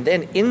 And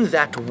then in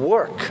that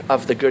work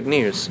of the good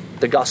news,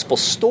 the gospel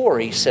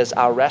story says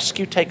our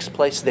rescue takes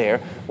place there.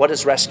 What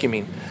does rescue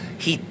mean?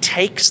 He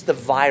takes the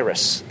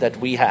virus that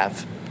we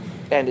have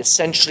and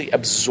essentially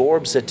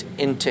absorbs it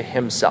into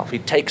himself. He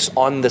takes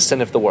on the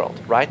sin of the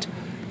world, right?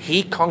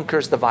 He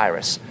conquers the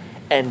virus.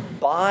 And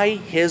by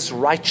his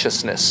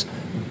righteousness,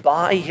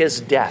 by his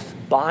death,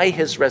 by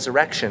his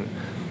resurrection,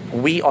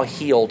 we are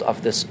healed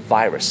of this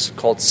virus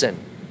called sin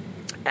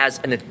as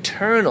an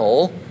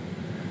eternal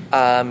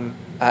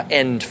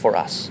end for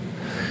us.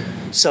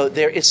 So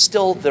there is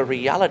still the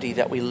reality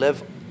that we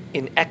live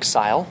in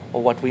exile,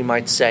 or what we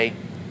might say,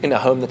 in a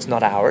home that's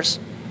not ours.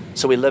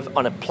 So we live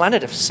on a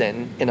planet of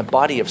sin, in a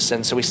body of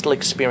sin, so we still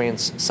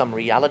experience some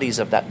realities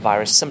of that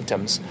virus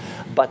symptoms,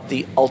 but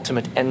the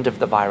ultimate end of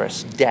the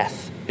virus,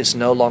 death, is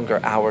no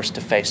longer ours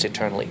to face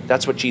eternally.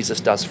 That's what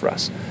Jesus does for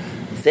us.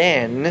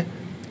 Then,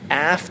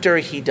 after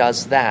he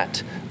does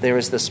that, there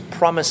is this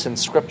promise in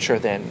Scripture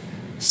then,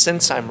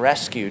 since I'm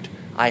rescued,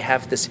 I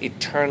have this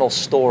eternal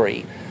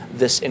story,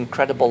 this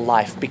incredible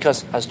life,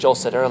 because, as Joel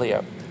said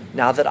earlier,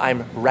 now that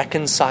I'm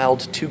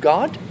reconciled to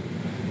God,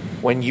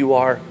 when you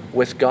are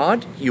with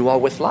God, you are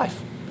with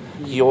life.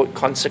 Your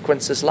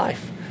consequence is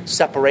life.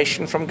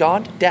 Separation from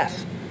God,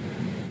 death.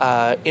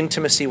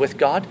 Intimacy with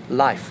God,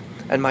 life.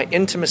 And my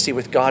intimacy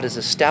with God is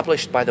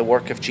established by the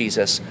work of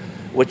Jesus,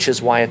 which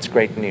is why it's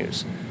great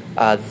news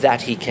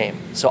that he came.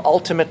 So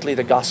ultimately,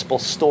 the gospel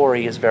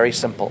story is very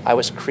simple. I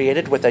was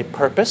created with a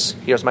purpose.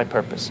 Here's my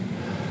purpose.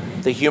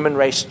 The human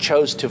race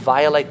chose to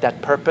violate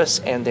that purpose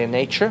and their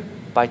nature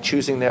by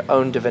choosing their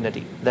own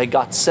divinity. They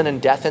got sin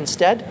and death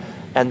instead,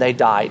 and they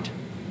died.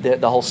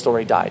 The whole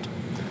story died.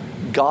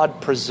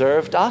 God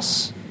preserved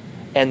us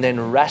and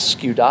then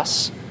rescued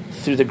us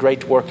through the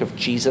great work of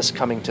Jesus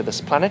coming to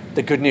this planet.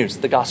 The good news,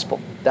 the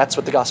gospel. That's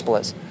what the gospel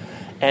is.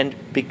 And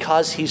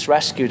because he's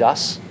rescued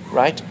us,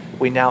 right,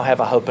 we now have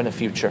a hope and a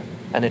future,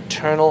 an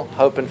eternal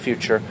hope and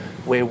future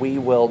where we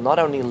will not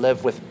only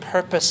live with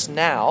purpose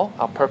now,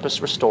 our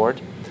purpose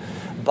restored,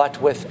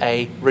 but with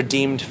a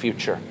redeemed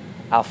future,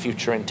 our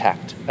future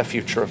intact, a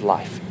future of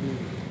life.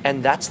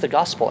 And that's the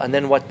gospel. And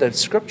then what the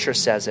scripture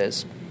says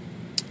is,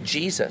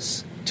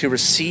 Jesus, to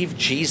receive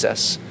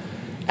Jesus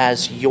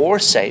as your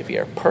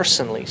Savior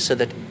personally, so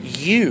that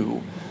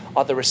you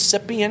are the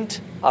recipient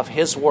of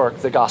his work,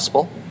 the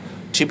gospel,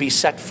 to be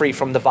set free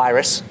from the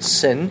virus,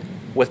 sin,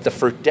 with the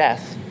fruit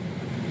death,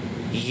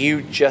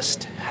 you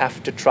just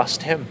have to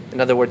trust him.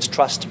 In other words,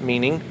 trust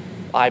meaning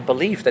I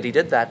believe that he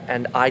did that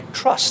and I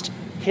trust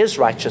his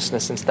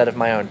righteousness instead of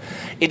my own.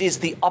 It is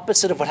the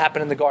opposite of what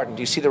happened in the garden.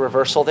 Do you see the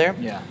reversal there?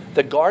 Yeah.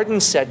 The garden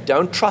said,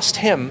 don't trust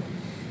him,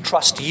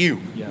 trust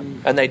you. Yeah.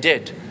 And they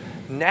did.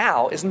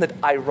 Now, isn't it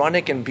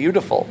ironic and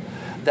beautiful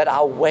that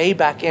our way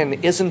back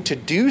in isn't to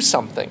do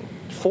something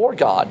for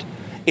God?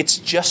 It's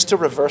just to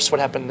reverse what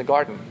happened in the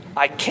garden.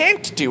 I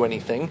can't do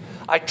anything.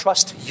 I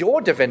trust your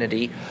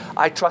divinity.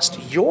 I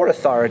trust your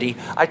authority.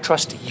 I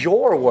trust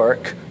your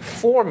work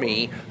for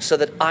me so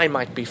that I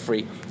might be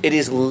free. It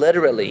is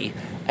literally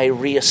a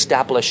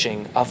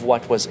reestablishing of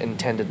what was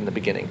intended in the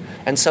beginning.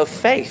 And so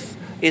faith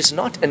is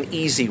not an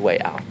easy way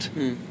out.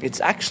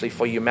 It's actually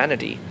for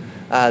humanity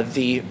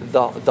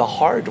the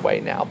hard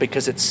way now,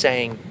 because it's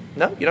saying,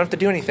 no, you don't have to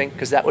do anything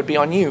because that would be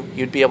on you.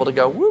 You'd be able to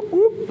go, whoop,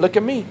 whoop, look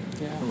at me.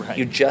 Yeah, right.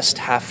 You just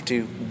have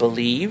to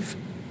believe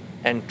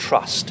and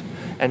trust.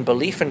 And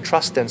belief and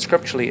trust then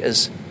scripturally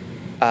is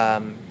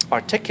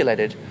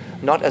articulated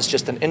not as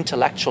just an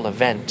intellectual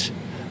event,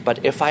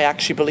 but if I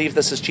actually believe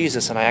this is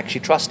Jesus and I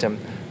actually trust him,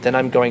 then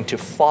I'm going to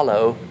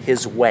follow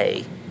his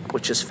way,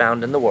 which is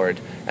found in the Word,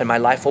 and my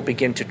life will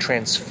begin to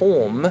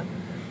transform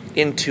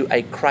into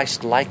a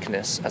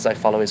Christ-likeness as I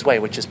follow his way,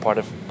 which is part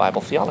of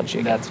Bible theology.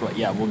 Again. That's what,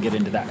 we'll get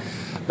into that.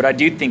 But I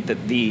do think that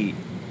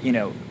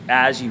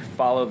as you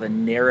follow the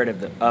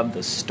narrative of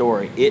the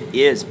story, it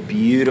is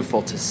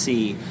beautiful to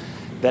see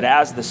that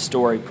as the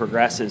story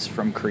progresses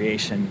from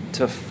creation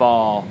to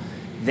fall,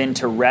 then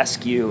to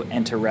rescue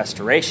and to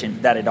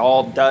restoration, that it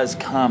all does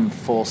come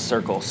full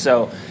circle.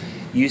 So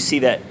you see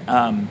that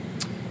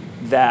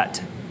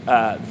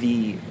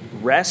the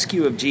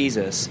rescue of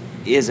Jesus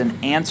is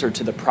an answer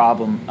to the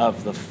problem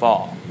of the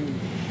fall.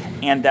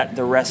 And that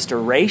the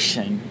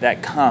restoration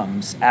that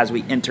comes as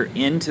we enter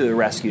into the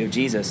rescue of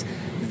Jesus,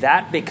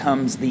 that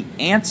becomes the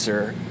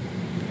answer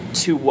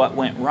to what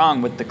went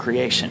wrong with the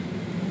creation.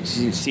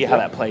 So you see how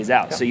that plays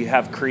out. Yep. So you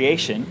have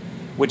creation,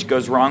 which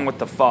goes wrong with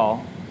the fall,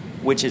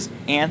 which is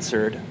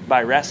answered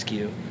by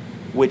rescue,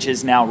 which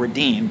is now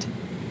redeemed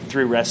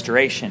through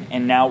restoration.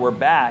 And now we're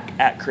back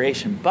at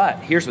creation. But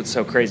here's what's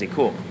so crazy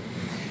cool.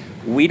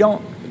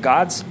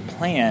 God's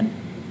plan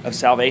of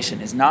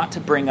salvation is not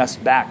to bring us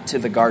back to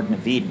the Garden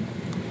of Eden.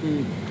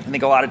 I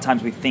think a lot of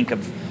times we think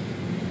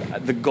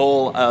of the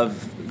goal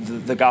of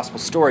the gospel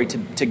story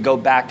to go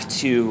back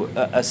to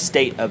a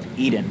state of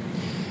Eden.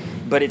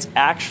 But it's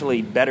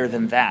actually better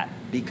than that,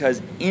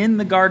 because in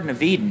the Garden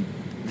of Eden,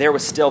 there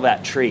was still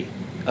that tree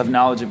of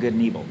knowledge of good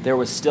and evil. There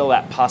was still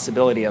that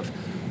possibility of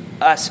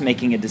us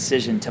making a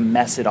decision to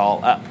mess it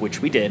all up,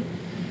 which we did.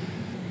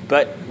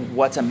 But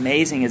what's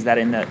amazing is that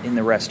in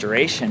the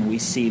restoration, we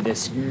see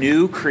this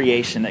new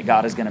creation that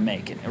God is going to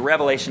make. And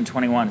Revelation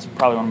 21 is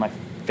probably one of my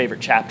favorite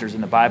chapters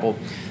in the Bible,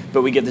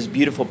 but we get this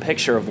beautiful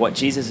picture of what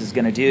Jesus is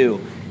going to do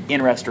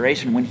in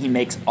restoration when he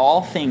makes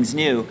all things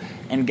new.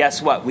 And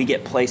guess what? We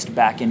get placed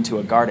back into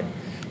a garden.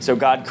 So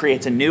God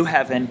creates a new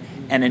heaven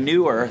and a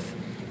new earth,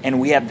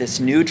 and we have this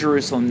new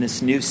Jerusalem,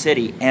 this new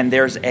city, and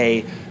there's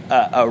a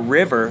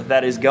river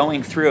that is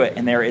going through it,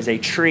 and there is a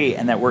tree,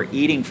 and that we're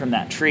eating from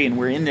that tree, and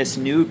we're in this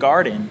new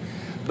garden.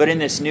 But in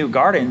this new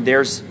garden,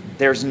 there's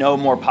no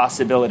more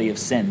possibility of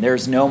sin.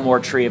 There's no more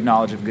tree of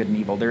knowledge of good and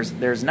evil.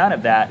 There's none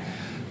of that,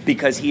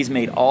 because he's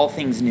made all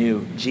things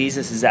new.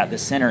 Jesus is at the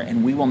center,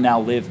 and we will now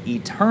live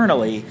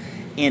eternally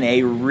in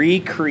a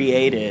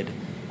recreated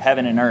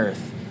heaven and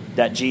earth,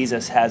 that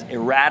Jesus has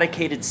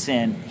eradicated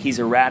sin. He's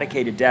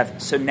eradicated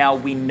death. So now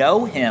we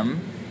know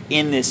him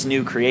in this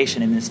new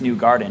creation, in this new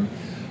garden.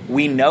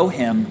 We know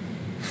him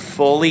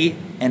fully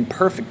and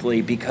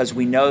perfectly, because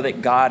we know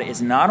that God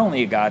is not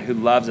only a God who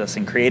loves us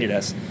and created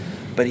us,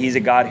 but he's a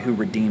God who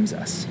redeems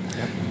us.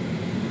 Yep.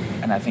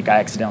 And I think I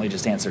accidentally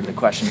just answered the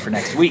question for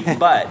next week,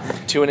 but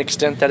to an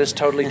extent that is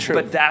totally true.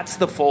 But that's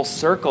the full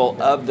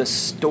circle of the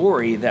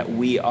story that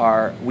we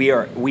are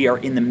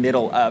in the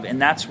middle of.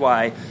 And that's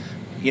why,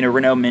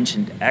 Renaud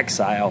mentioned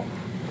exile,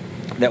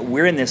 that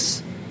we're in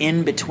this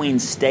in-between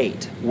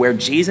state where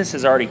Jesus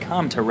has already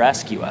come to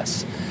rescue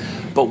us,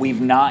 but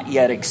we've not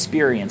yet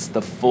experienced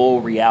the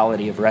full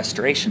reality of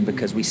restoration,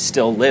 because we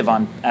still live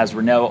on, as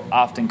Renaud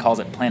often calls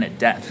it, planet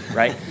death,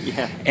 right?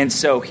 Yeah. And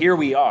so here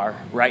we are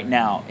right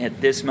now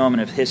at this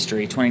moment of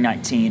history,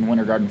 2019,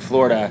 Winter Garden,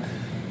 Florida.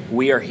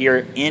 We are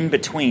here in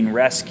between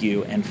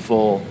rescue and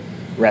full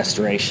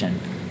restoration.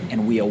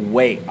 And we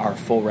await our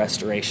full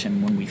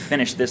restoration when we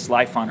finish this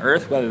life on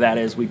earth, whether that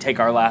is we take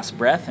our last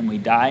breath and we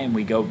die and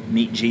we go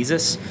meet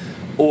Jesus,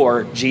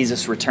 or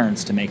Jesus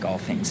returns to make all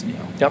things new.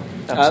 Yep,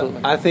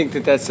 absolutely. I think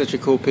that's such a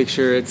cool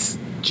picture. It's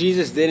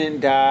Jesus didn't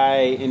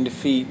die and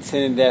defeat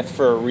sin and death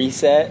for a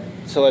reset,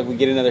 so like we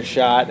get another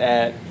shot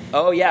at.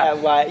 Oh yeah,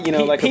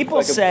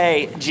 people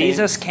say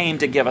Jesus came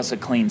to give us a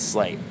clean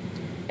slate,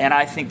 and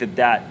I think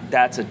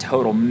that's a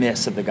total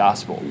miss of the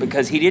gospel,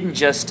 because he didn't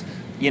just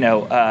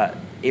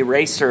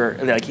erase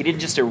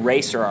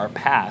our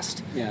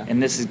past. Yeah.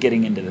 And this is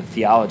getting into the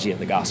theology of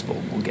the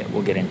gospel.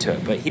 We'll get into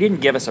it, but he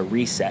didn't give us a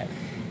reset.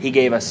 He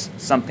gave us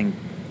something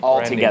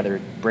altogether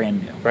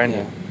brand new. Brand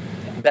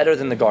new. Better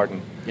than the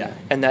garden. Yeah.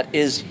 And that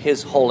is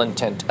his whole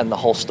intent and the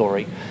whole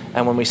story.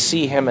 And when we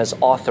see him as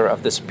author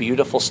of this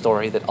beautiful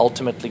story that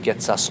ultimately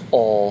gets us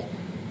all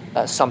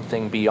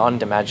something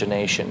beyond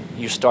imagination,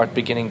 you start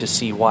beginning to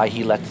see why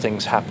he let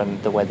things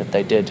happen the way that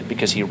they did,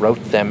 because he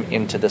wrote them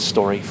into this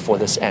story for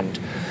this end.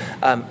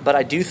 But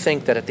I do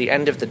think that at the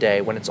end of the day,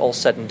 when it's all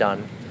said and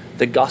done,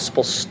 the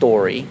gospel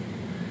story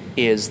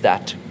is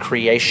that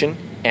creation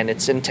and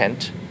its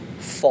intent,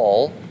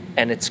 fall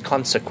and its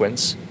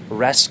consequence,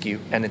 rescue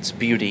and its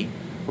beauty,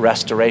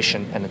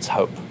 restoration and its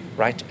hope,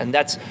 right? And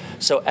that's,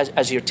 so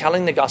as you're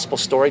telling the gospel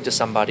story to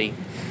somebody,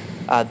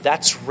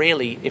 that's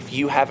really, if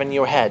you have in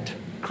your head,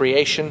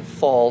 creation,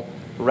 fall,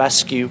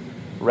 rescue,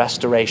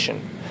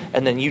 restoration,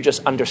 and then you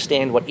just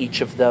understand what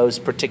each of those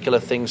particular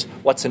things,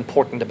 what's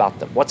important about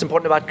them. What's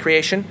important about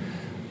creation?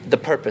 The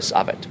purpose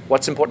of it.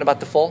 What's important about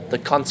the fall? The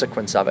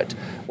consequence of it.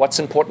 What's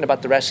important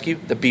about the rescue?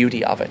 The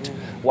beauty of it.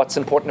 What's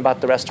important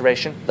about the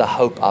restoration? The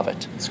hope of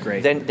it. That's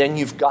great. Then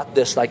you've got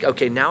this, like,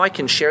 okay, now I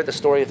can share the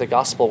story of the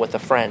gospel with a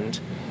friend.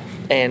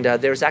 And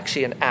there's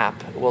actually an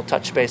app, we'll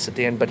touch base at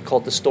the end, but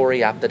called the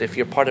Story app, that if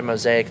you're part of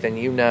Mosaic, then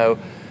you know.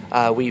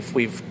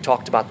 We've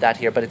talked about that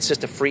here, but it's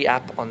just a free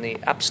app on the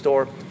App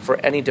Store for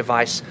any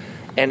device.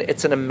 And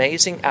it's an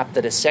amazing app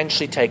that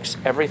essentially takes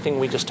everything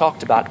we just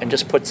talked about and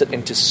just puts it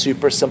into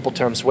super simple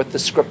terms with the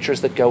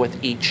scriptures that go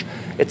with each.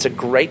 It's a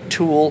great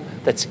tool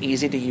that's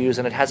easy to use,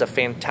 and it has a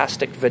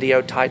fantastic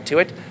video tied to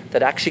it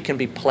that actually can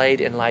be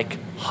played in like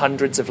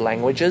hundreds of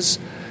languages.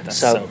 That's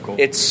so cool.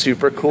 It's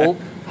super cool.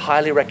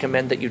 Highly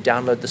recommend that you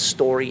download the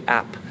Story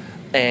app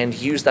and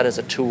use that as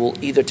a tool,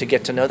 either to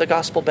get to know the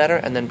gospel better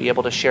and then be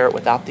able to share it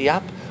without the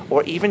app,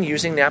 or even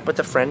using the app with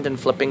a friend and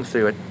flipping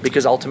through it,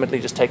 because ultimately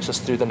it just takes us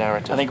through the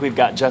narrative. I think we've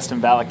got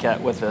Justin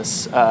Valaket with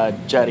us.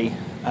 Jetty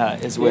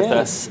is with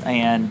us,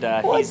 and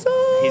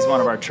he's one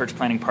of our church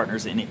planning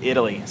partners in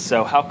Italy.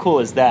 So how cool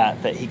is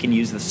that he can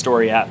use the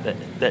Story app,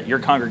 that your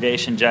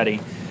congregation, Jetty,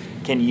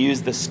 can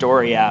use the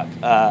Story app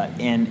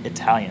in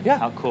Italian? Yeah,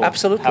 how cool!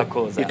 Absolutely. How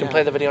cool is that? You can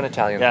play the video in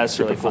Italian. Yeah, it's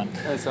super really cool.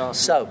 fun. That's awesome.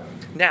 So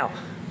now,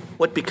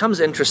 what becomes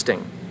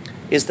interesting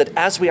is that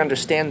as we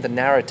understand the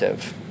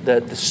narrative,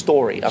 the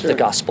story of the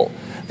gospel,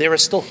 there are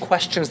still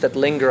questions that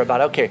linger about,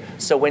 okay,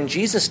 so when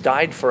Jesus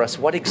died for us,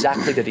 what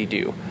exactly did he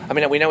do? I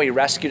mean, we know he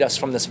rescued us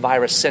from this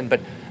virus sin,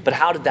 but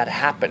how did that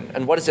happen?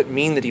 And what does it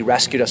mean that he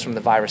rescued us from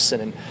the virus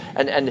sin?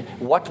 And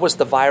what was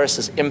the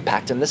virus's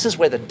impact? And this is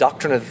where the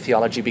doctrine of the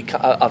theology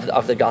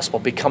of the gospel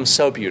becomes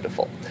so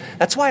beautiful.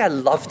 That's why I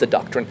love the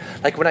doctrine.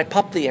 Like when I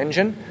pop the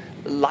engine,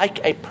 like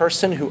a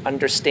person who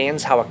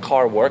understands how a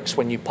car works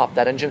when you pop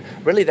that engine,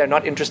 really they're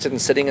not interested in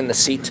sitting in the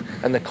seat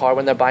in the car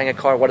when they're buying a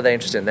car. What are they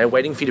interested in? They're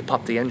waiting for you to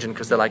pop the engine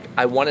because they're like,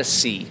 I want to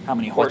see how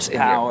many what's in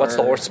here. horsepower. What's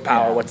the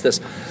horsepower? Yeah. What's this?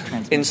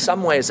 In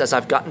some ways, as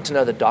I've gotten to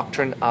know the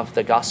doctrine of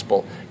the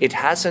gospel, it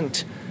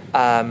hasn't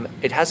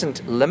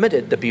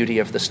limited the beauty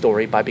of the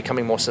story by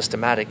becoming more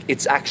systematic.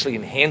 It's actually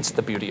enhanced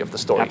the beauty of the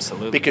story.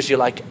 Absolutely. Because you're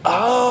like,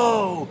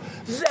 oh,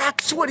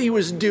 that's what he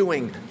was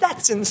doing.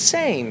 That's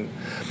insane.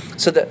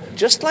 So that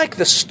just like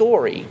the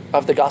story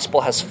of the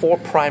gospel has 4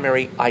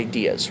 primary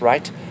ideas,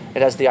 right?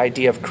 It has the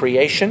idea of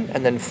creation,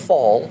 and then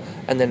fall,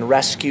 and then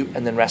rescue,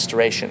 and then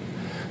restoration.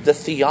 The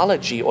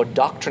theology or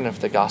doctrine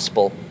of the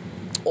gospel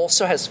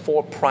also has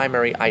 4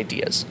 primary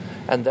ideas.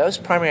 And those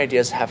primary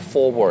ideas have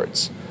 4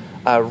 words.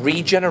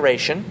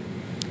 Regeneration,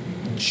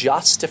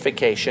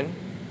 justification,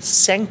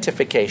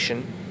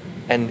 sanctification,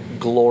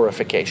 and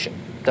glorification.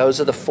 Those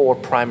are the 4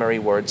 primary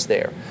words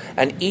there.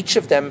 And each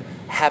of them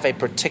have a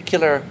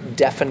particular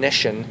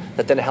definition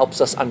that then helps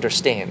us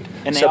understand.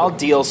 And they all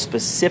deal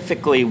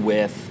specifically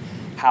with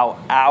how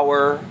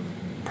our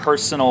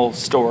personal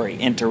story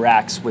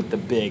interacts with the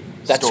big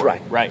story. That's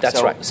right. Right.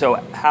 That's right. So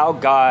how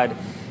God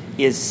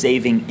is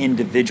saving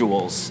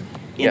individuals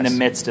in the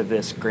midst of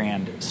this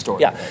grand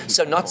story. Yeah,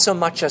 so not so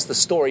much as the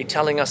story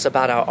telling us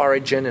about our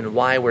origin and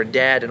why we're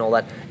dead and all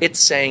that. It's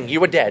saying, you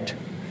were dead.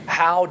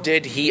 How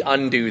did he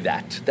undo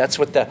that? That's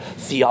what the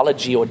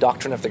theology or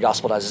doctrine of the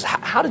gospel does. Is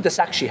how did this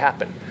actually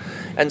happen?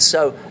 And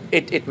so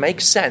it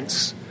makes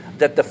sense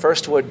that the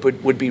first word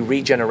would be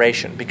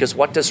regeneration, because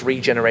what does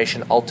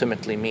regeneration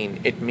ultimately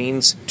mean? It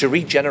means to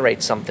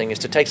regenerate something is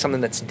to take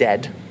something that's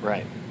dead,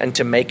 right, and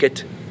to make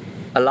it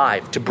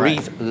alive, to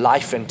breathe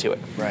life into it.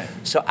 Right.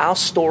 So our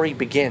story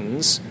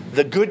begins,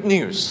 the good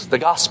news, the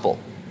gospel,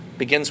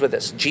 begins with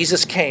this.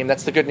 Jesus came,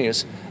 that's the good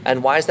news.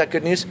 And why is that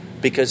good news?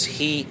 Because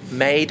he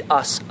made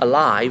us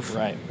alive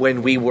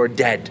when we were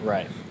dead.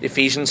 Right.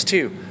 Ephesians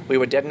 2, we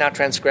were dead in our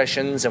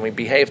transgressions and we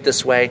behaved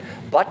this way,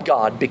 but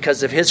God,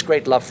 because of his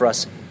great love for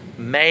us,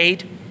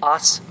 made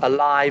us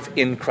alive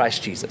in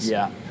Christ Jesus.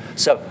 Yeah.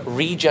 So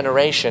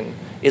regeneration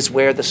is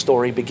where the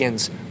story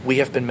begins. We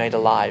have been made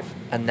alive,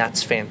 and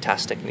that's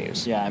fantastic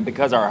news. Yeah, and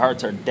because our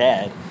hearts are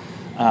dead,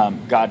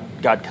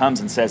 God comes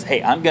and says,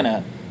 hey, I'm going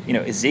to,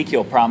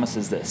 Ezekiel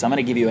promises this. I'm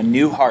going to give you a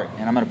new heart,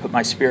 and I'm going to put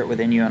my spirit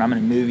within you, and I'm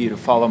going to move you to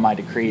follow my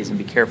decrees and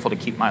be careful to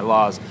keep my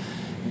laws.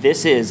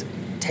 This is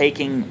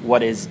taking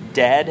what is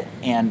dead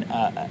and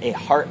a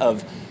heart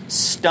of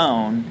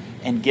stone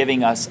and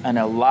giving us an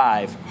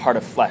alive heart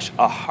of flesh,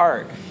 a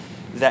heart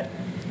that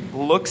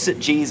looks at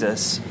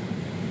Jesus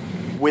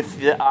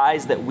with the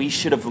eyes that we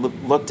should have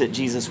looked at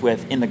Jesus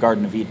with in the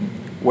Garden of Eden,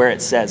 where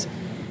it says,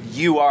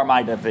 you are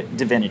my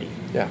divinity.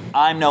 Yeah.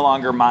 I'm no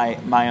longer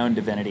my own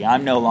divinity.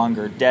 I'm no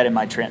longer dead in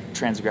my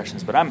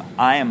transgressions, but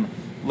I am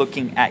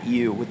looking at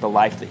you with the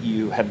life that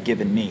you have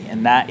given me.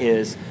 And that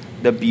is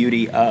the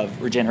beauty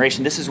of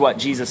regeneration. This is what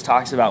Jesus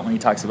talks about when he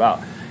talks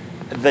about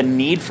the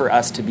need for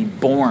us to be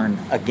born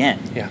again.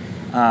 Yeah.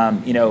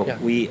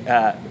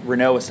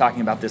 Renault was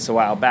talking about this a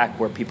while back,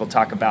 where people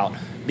talk about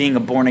being a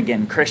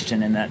born-again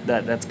Christian, and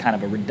that's kind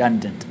of a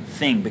redundant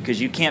thing, because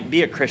you can't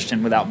be a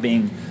Christian without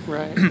being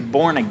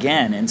born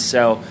again. And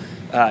so,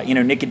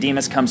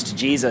 Nicodemus comes to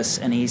Jesus,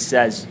 and he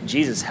says,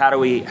 Jesus, how do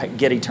we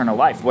get eternal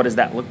life? What does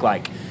that look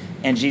like?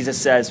 And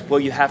Jesus says, well,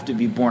 you have to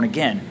be born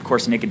again. Of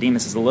course,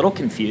 Nicodemus is a little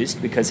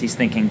confused, because he's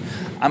thinking,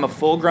 I'm a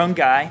full-grown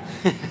guy.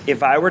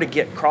 If I were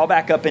to crawl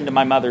back up into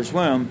my mother's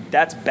womb,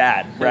 that's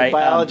bad, right? The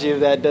biology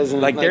of that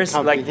doesn't like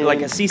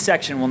comprehend. a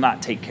C-section will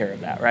not take care of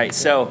that, right?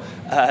 So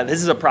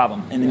this is a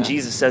problem. And then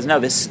Jesus says, no,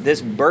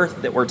 this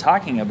birth that we're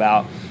talking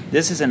about,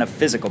 this isn't a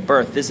physical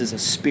birth. This is a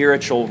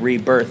spiritual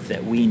rebirth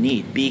that we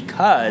need,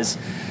 because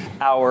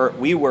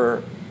we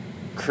were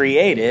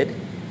created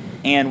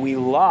and we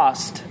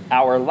lost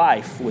our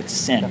life with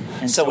sin.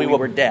 And so we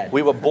were dead.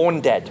 We were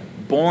born dead.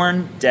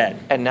 Born dead.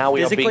 And now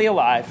we physically are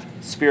alive,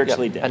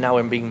 spiritually dead. And now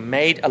we're being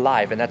made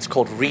alive, and that's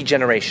called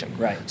regeneration.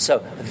 Right.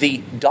 So the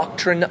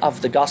doctrine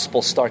of the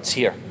gospel starts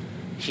here.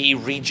 He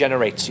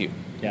regenerates you.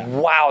 Yeah.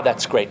 Wow,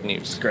 that's great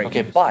news. Great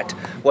news. But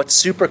what's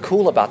super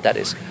cool about that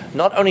is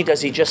not only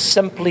does he just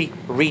simply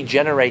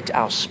regenerate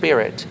our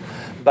spirit,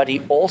 but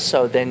he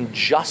also then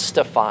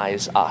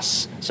justifies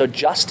us. So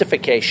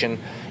justification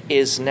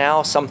is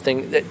now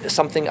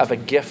something of a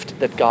gift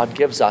that God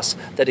gives us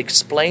that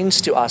explains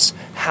to us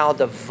how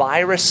the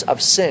virus of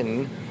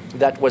sin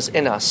that was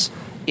in us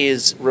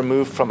is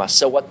removed from us.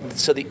 So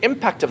the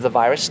impact of the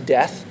virus,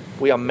 death,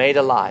 we are made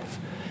alive.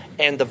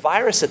 And the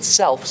virus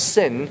itself,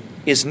 sin,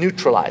 is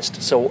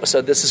neutralized. So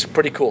this is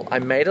pretty cool.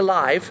 I'm made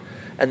alive,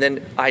 and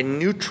then I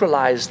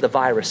neutralize the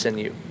virus in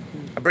you.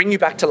 I bring you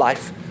back to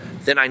life,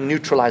 then I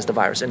neutralize the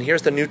virus. And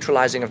here's the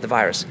neutralizing of the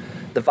virus.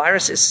 The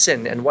virus is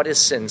sin, and what is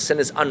sin? Sin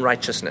is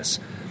unrighteousness.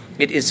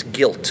 It is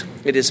guilt.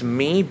 It is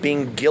me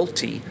being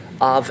guilty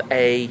of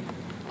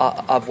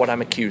what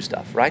I'm accused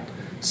of, right?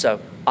 So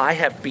I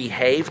have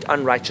behaved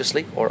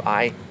unrighteously, or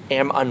I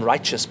am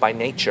unrighteous by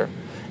nature,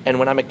 and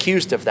when I'm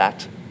accused of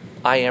that,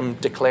 I am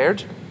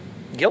declared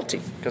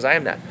guilty, because I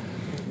am that.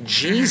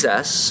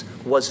 Jesus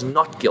was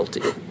not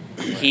guilty.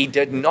 He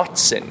did not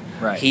sin.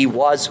 Right. He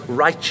was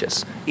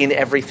righteous in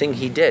everything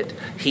he did.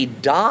 He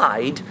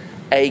died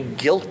a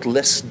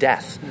guiltless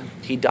death.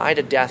 He died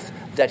a death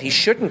that he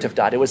shouldn't have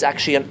died. It was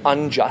actually an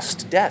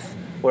unjust death,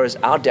 whereas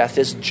our death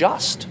is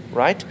just,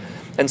 right?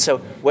 And so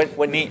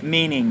when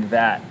meaning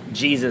that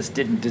Jesus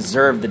didn't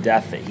deserve the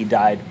death that he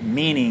died,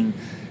 meaning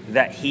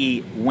that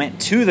he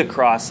went to the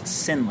cross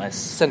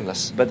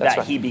sinless, but that's that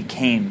right. he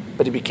became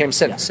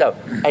sin. Yeah. So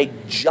a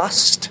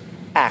just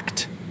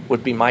act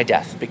would be my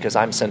death because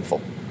I'm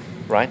sinful,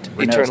 right?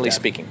 Renault's Eternally death.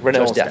 speaking,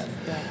 Renault's Joel's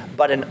death. death.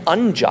 But an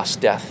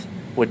unjust death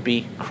would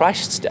be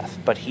Christ's death,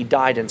 but he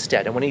died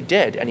instead. And when he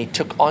did, and he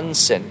took on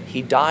sin,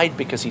 he died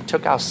because he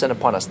took our sin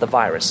upon us, the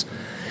virus.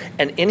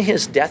 And in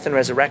his death and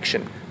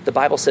resurrection, the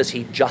Bible says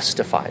he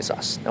justifies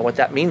us. Now what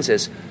that means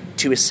is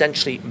to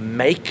essentially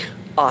make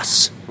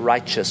us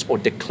righteous or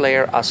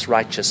declare us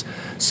righteous.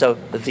 So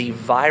the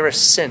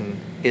virus sin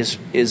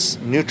is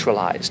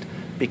neutralized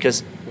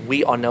because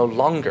we are no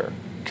longer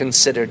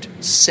considered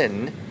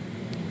sin.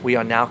 We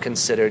are now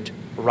considered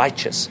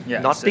righteous.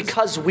 Yeah, not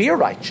because we're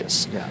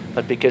righteous, Yeah.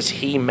 but because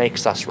he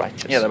makes us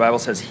righteous. Yeah, the Bible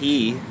says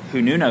he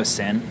who knew no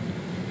sin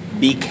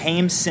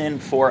became sin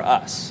for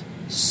us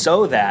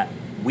so that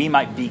we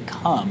might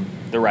become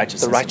the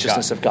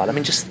righteousness of God. I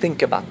mean, just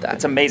think about that.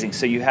 It's amazing.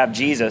 So you have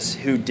Jesus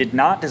who did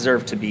not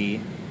deserve to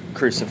be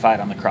crucified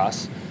on the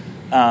cross.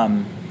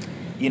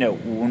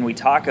 When we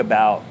talk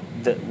about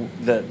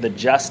the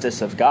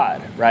justice of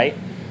God, right?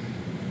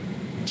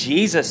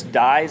 Jesus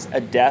dies a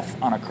death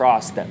on a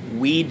cross that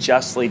we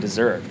justly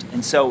deserved.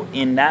 And so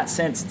in that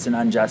sense, it's an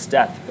unjust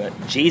death.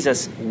 But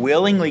Jesus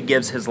willingly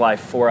gives his life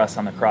for us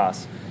on the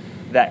cross.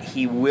 That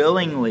he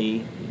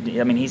willingly,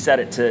 he said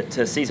it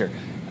to Caesar,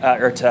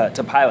 or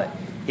to Pilate.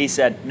 He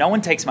said, no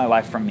one takes my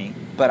life from me,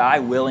 but I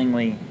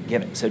willingly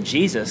give it. So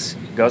Jesus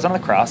goes on the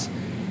cross.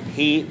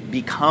 He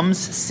becomes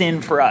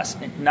sin for us.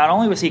 Not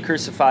only was he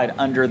crucified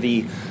under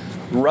the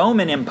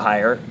Roman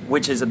Empire,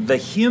 which is the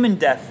human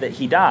death that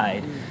he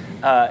died,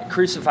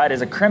 crucified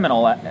as a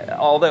criminal,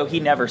 although he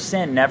never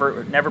sinned,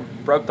 never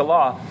broke the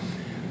law.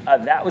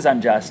 That was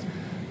unjust.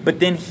 But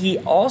then he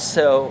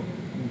also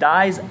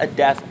dies a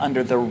death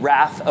under the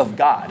wrath of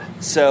God.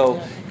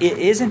 So it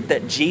isn't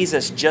that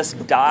Jesus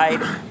just died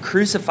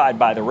crucified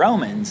by the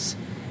Romans.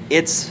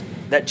 It's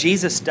that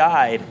Jesus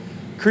died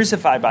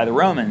crucified by the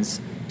Romans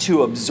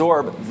to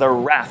absorb the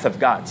wrath of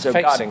God. So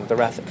facing the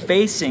wrath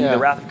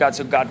of God.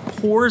 So God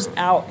pours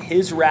out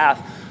his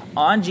wrath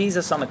on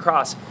Jesus on the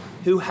cross,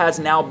 who has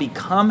now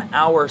become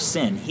our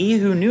sin. He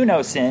who knew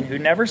no sin, who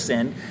never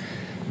sinned,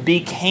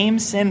 became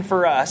sin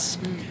for us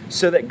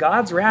so that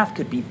God's wrath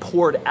could be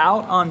poured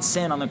out on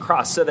sin on the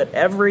cross, so that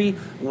every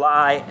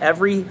lie,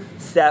 every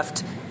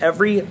theft,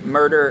 every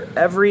murder,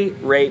 every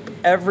rape,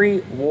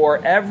 every war,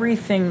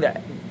 everything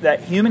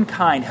that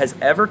humankind has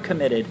ever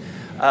committed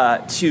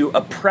to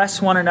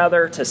oppress one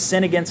another, to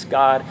sin against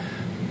God,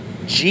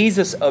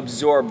 Jesus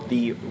absorbed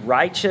the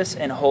righteous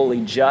and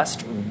holy,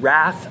 just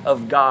wrath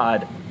of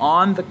God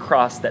on the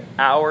cross that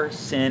our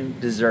sin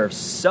deserves,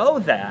 so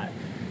that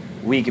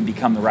we can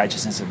become the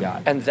righteousness of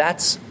God. And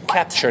that's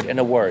captured in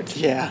a word.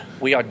 Yeah.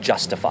 We are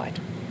justified.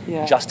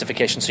 Yeah.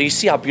 Justification. So you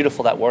see how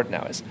beautiful that word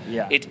now is.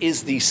 Yeah. It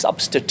is the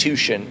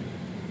substitution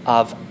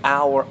of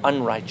our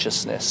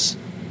unrighteousness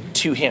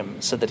to him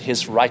so that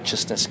his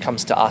righteousness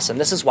comes to us. And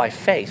this is why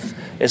faith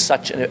is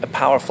such a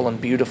powerful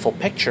and beautiful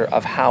picture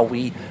of how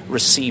we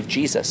receive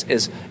Jesus.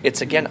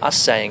 It's again us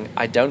saying,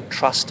 I don't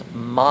trust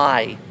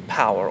my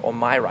power or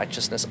my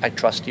righteousness, I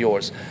trust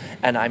yours.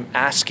 And I'm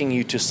asking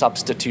you to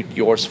substitute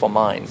yours for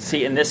mine.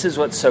 See, and this is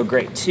what's so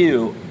great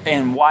too,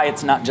 and why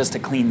it's not just a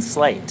clean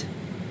slate.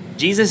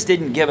 Jesus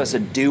didn't give us a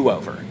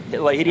do-over.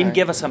 He didn't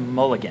give us a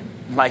mulligan.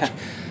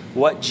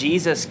 What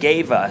Jesus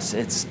gave us,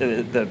 it's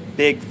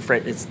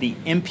it's the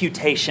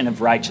imputation of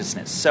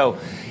righteousness. So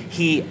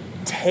he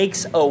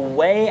takes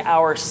away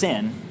our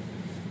sin,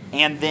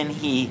 and then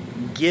he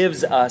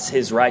gives us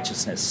his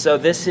righteousness. So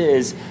this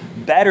is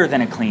better than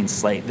a clean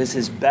slate. This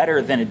is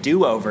better than a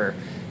do-over.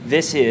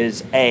 This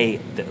is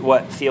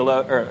what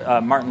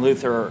Martin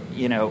Luther,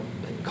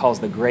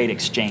 calls the great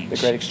exchange. The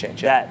great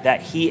exchange, yeah.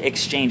 That he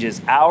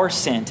exchanges our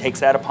sin,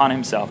 takes that upon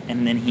himself,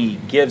 and then he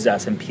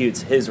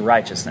imputes his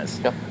righteousness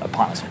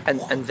upon us.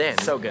 And then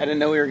So good. I didn't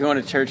know we were going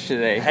to church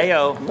today.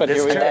 Hey-o. But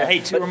here we are. Hey,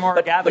 two or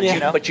more gathered,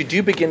 But you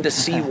do begin to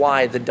see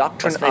why the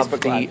doctrine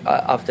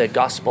of the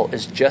gospel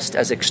is just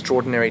as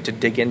extraordinary to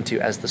dig into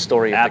as the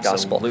story of the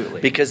gospel.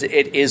 Absolutely. Because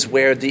it is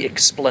where the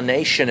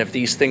explanation of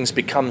these things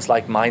becomes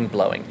like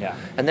mind-blowing. Yeah.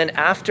 And then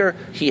after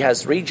he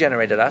has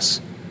regenerated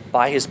us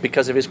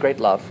because of his great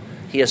love,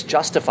 He has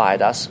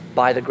justified us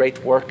by the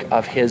great work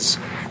of his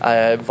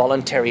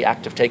voluntary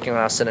act of taking on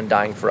our sin and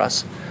dying for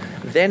us.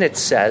 Then it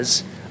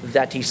says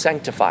that he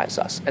sanctifies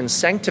us. And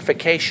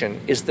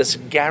sanctification is this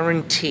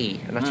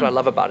guarantee, and that's what I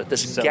love about it,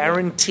 this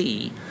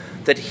guarantee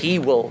that he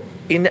will,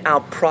 in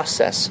our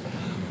process,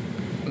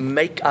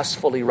 make us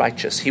fully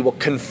righteous. He will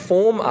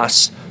conform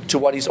us to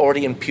what he's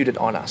already imputed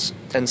on us.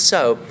 And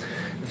so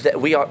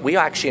we are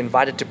actually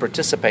invited to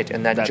participate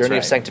in that journey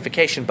of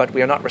sanctification, but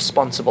we are not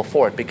responsible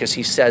for it, because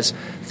he says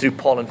through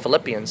Paul in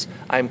Philippians,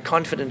 I am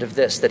confident of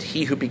this, that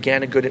he who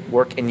began a good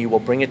work in you will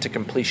bring it to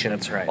completion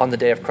on the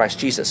day of Christ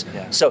Jesus.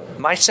 Yeah. So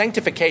my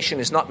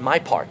sanctification is not my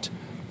part.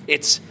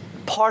 It's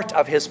part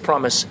of his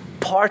promise,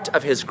 part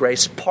of his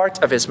grace,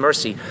 part of his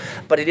mercy,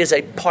 but it is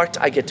a part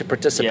I get to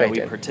participate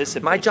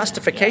in. My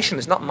justification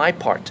is not my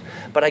part,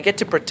 but I get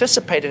to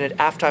participate in it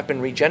after I've been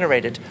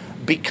regenerated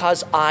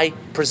because I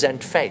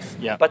present faith.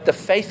 Yeah. But the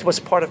faith was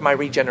part of my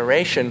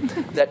regeneration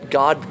that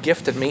God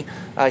gifted me.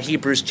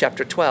 Hebrews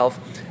chapter 12,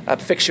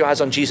 fix your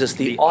eyes on Jesus,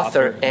 the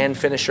author and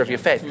finisher of your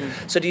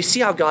faith. So do you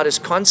see how God is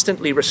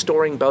constantly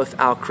restoring both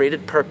our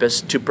created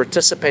purpose to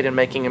participate in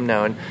making him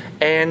known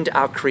and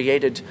our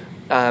created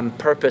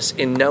purpose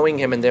in knowing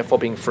him and therefore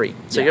being free?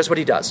 So here's what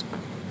he does.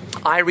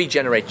 I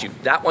regenerate you.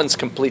 That one's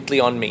completely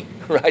on me,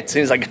 right? So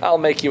he's like, I'll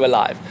make you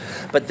alive.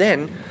 But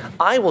then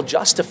I will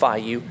justify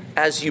you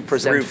as you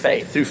present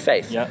through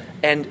faith. Yep.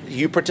 And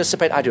you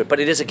participate, I do it. But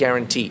it is a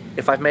guarantee.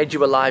 If I've made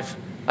you alive,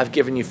 I've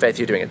given you faith,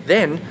 you're doing it.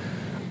 Then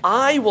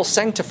I will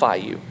sanctify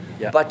you.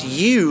 Yep. But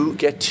you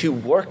get to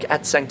work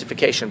at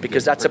sanctification,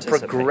 because that's a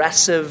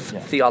progressive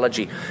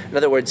theology. In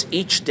other words,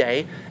 each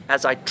day,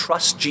 as I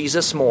trust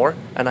Jesus more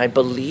and I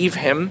believe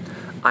him,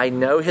 I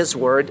know his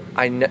word,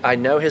 I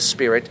know his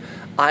spirit,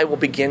 I will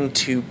begin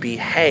to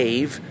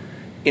behave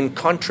in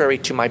contrary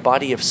to my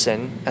body of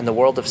sin and the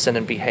world of sin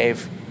and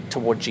behave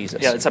toward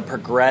Jesus. Yeah, it's a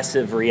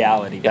progressive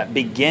reality that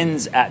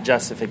begins at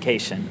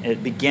justification.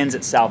 It begins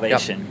at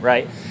salvation,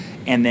 right?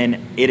 And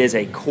then it is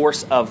a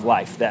course of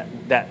life that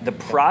the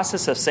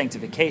process of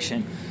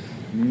sanctification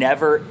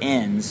never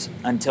ends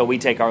until we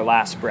take our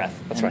last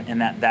breath. That's right. And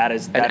that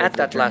is at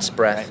that last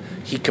breath,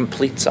 he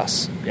completes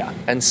us. Yeah.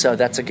 And so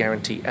that's a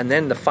guarantee. And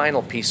then the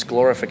final piece,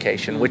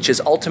 glorification, which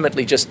is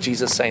ultimately just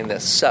Jesus saying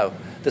this. So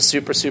the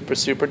super, super,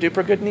 super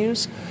duper good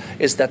news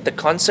is that the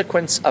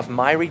consequence of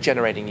my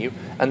regenerating you,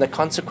 and the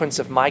consequence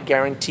of my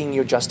guaranteeing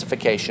your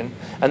justification,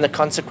 and the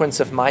consequence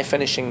of my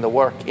finishing the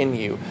work in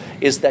you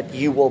is that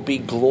you will be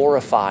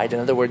glorified. In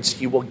other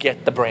words, you will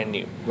get the brand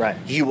new. Right.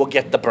 You will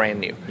get the brand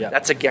new. Yep.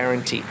 That's a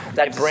guarantee.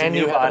 That brand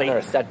new heaven and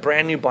earth, that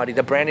brand new body,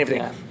 the brand new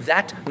everything. Yeah.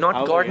 That,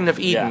 not Garden of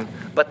Eden,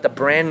 but the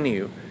brand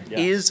new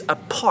is a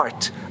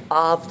part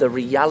of the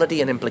reality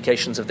and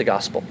implications of the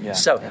gospel. Yeah.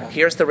 So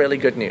here's the really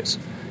good news.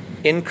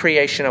 In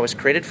creation, I was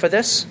created for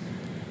this,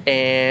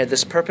 and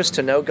this purpose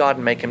to know God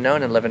and make him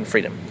known and live in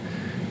freedom.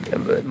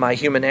 My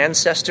human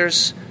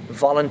ancestors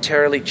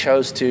voluntarily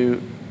chose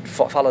to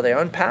follow their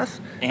own path,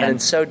 and in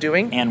so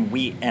doing, and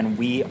we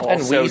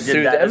also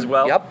did that as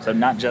well. Yep. So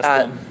not just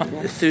them.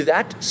 Through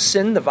that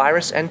sin, the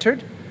virus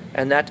entered,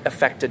 and that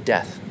affected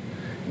death.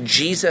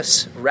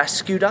 Jesus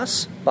rescued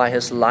us by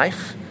his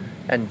life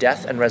and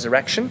death and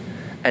resurrection.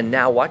 And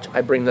now what?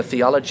 I bring the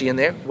theology in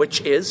there,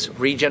 which is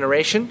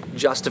regeneration,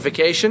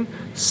 justification,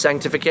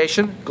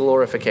 sanctification,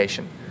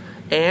 glorification.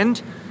 And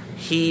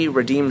he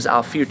redeems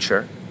our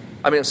future.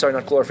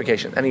 Not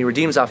glorification. And he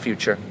redeems our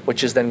future,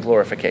 which is then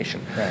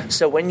glorification. Right.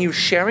 So when you're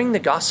sharing the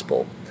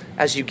gospel,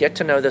 as you get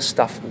to know this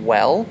stuff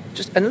well,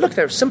 and look,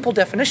 there are simple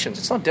definitions.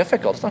 It's not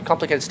difficult. It's not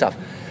complicated stuff.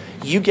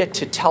 You get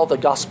to tell the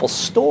gospel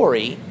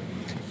story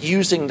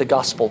using the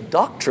gospel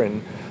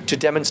doctrine to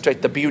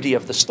demonstrate the beauty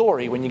of the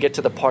story when you get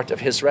to the part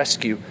of his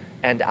rescue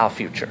and our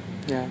future.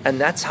 Yeah. And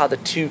that's how the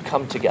two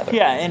come together.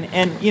 Yeah,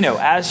 and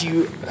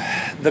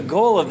the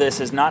goal of this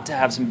is not to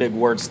have some big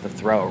words to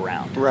throw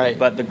around. Right.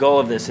 But the goal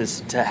of this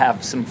is to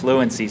have some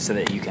fluency so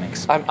that you can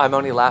explain. I'm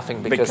only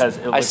laughing because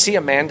I see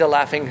Amanda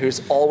laughing,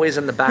 who's always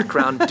in the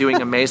background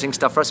doing amazing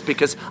stuff for us,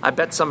 because I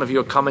bet some of you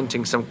are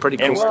commenting some pretty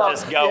cool stuff.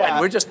 Just going. Yeah.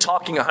 And we're just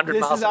talking 100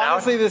 miles an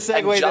hour. This is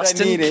honestly the segue and Justin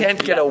that I needed.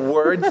 Can't get a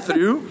word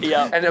through.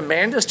 And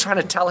Amanda's trying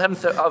to tell him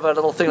of a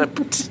little thing,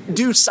 like,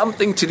 do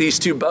something to these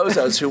two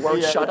bozos who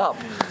won't shut up.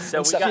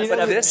 So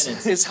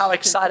this is how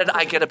excited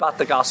I get about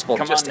the gospel,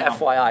 just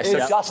FYI.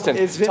 So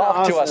Justin,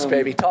 talk to us,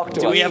 baby. Talk to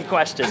us. Do we have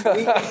questions?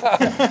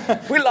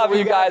 We love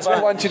you guys. We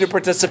want you to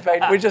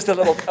participate. We're just a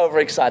little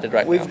overexcited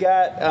right now. We've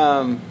got...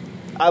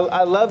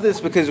 I love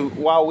this because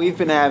while we've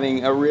been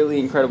having a really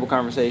incredible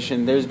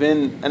conversation, there's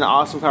been an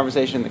awesome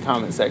conversation in the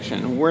comment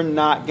section. We're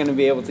not going to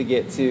be able to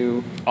get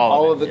to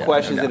all of the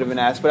questions that have been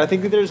asked, but I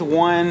think that there's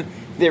one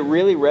that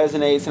really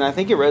resonates, and I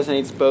think it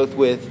resonates both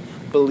with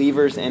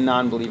believers and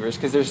non-believers,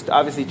 because there's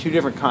obviously two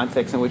different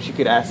contexts in which you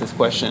could ask this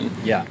question.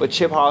 Yeah. But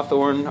Chip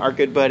Hawthorne, our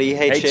good buddy,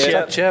 hey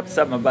Chip. What's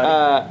up, my buddy?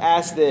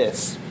 Asked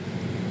this: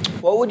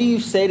 what would you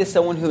say to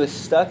someone who is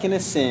stuck in a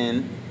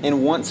sin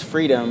and wants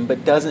freedom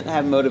but doesn't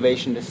have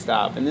motivation to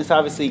stop? And this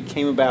obviously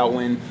came about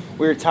when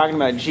we were talking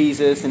about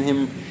Jesus and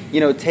him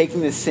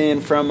taking the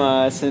sin from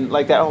us, and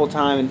like that whole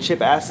time. And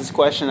Chip asked this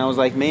question. I was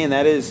like, man,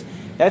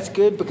 that's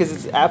good because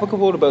it's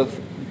applicable to both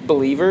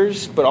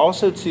believers, but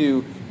also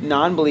to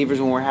non-believers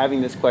when we're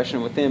having this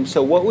question with them.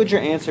 So, what would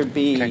your answer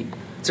be? Okay.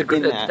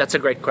 That's a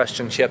great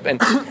question, Chip. And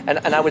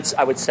I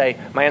would say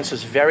my answer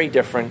is very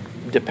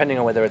different depending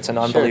on whether it's a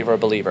non-believer or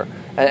believer.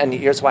 And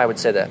here's why I would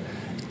say that.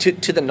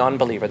 To the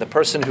non-believer, the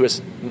person who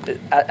is,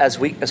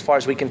 as far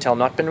as we can tell,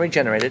 not been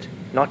regenerated,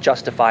 not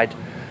justified,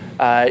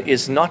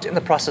 is not in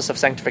the process of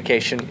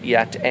sanctification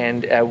yet,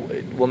 and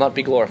will not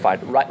be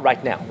glorified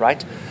right now,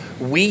 right?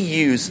 We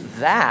use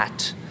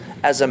that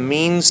as a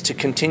means to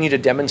continue to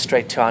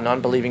demonstrate to our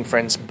non-believing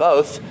friends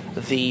both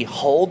the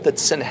hold that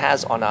sin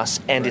has on us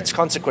and its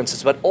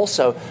consequences, but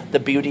also the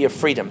beauty of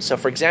freedom. So,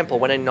 for example,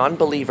 when a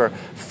non-believer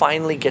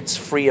finally gets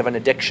free of an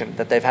addiction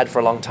that they've had for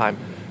a long time,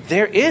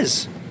 there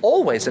is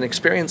always an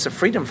experience of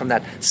freedom from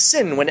that.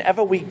 Sin,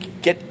 whenever we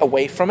get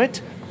away from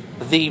it,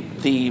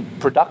 the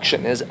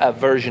production is a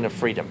version of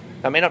freedom.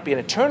 Now, it may not be an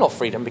eternal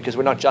freedom because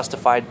we're not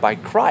justified by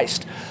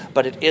Christ,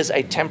 but it is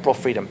a temporal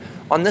freedom.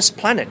 On this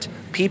planet,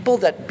 people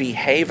that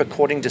behave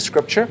according to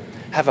Scripture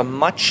have a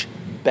much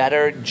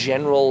better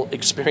general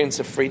experience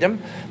of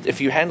freedom.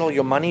 If you handle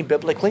your money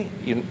biblically,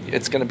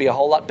 it's going to be a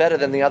whole lot better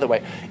than the other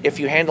way. If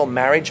you handle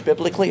marriage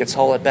biblically, it's a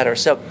whole lot better.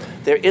 So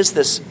there is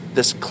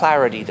this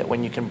clarity that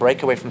when you can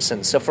break away from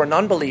sin. So for a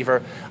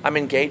non-believer, I'm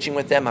engaging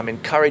with them, I'm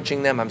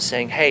encouraging them, I'm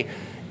saying, hey,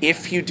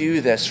 if you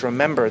do this,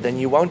 remember, then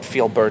you won't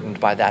feel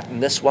burdened by that,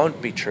 and this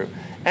won't be true.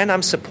 And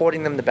I'm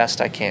supporting them the best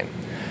I can.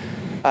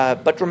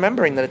 But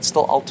remembering that it's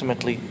still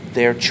ultimately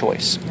their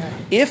choice. Yeah.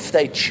 If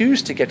they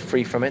choose to get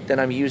free from it, then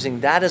I'm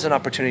using that as an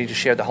opportunity to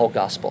share the whole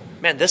gospel.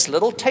 Man, this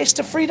little taste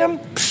of freedom,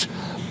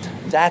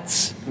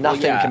 that's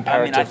nothing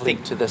comparatively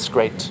to this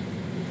great.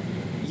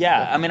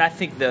 Yeah, I mean, I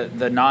think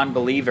the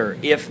non-believer,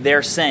 if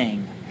they're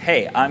saying,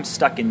 hey, I'm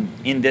stuck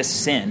in this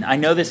sin. I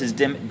know this is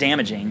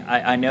damaging.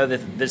 I know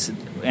that this,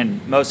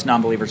 and most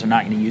non-believers are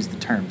not going to use the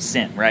term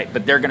sin, right?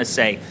 But they're going to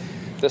say,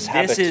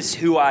 this is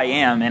who I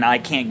am, and I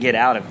can't get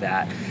out of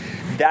that.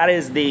 That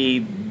is the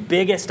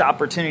biggest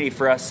opportunity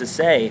for us to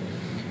say,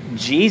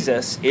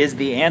 Jesus is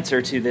the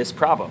answer to this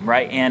problem,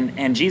 right?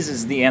 And Jesus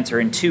is the answer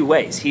in two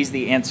ways. He's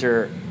the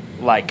answer,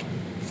 like,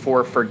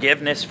 for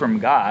forgiveness from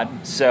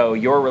God, so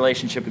your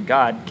relationship with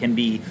God can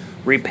be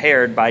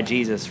repaired by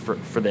Jesus for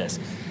this.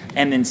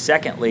 And then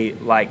secondly,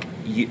 like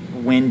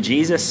when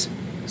Jesus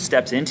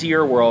steps into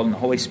your world and the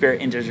Holy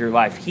Spirit enters your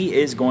life, He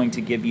is going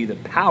to give you the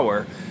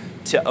power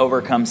to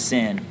overcome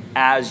sin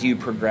as you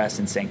progress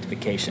in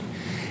sanctification.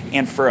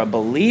 And for a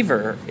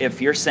believer,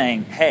 if you're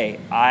saying, hey,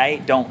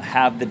 I don't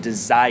have the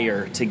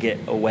desire to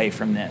get away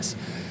from this,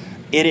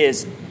 it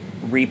is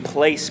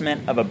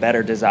replacement of a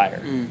better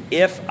desire.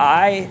 If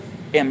I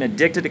am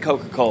addicted to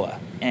Coca-Cola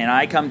and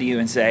I come to you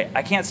and say,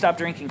 I can't stop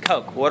drinking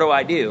Coke, what do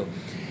I do?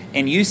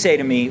 And you say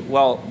to me,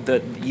 well,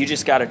 you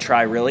just got to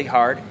try really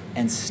hard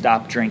and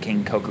stop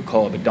drinking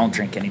Coca-Cola, but don't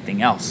drink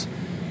anything else.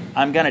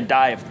 I'm going to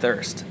die of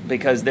thirst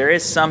because there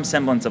is some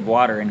semblance of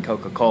water in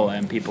Coca-Cola,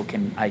 and people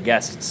can, I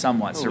guess,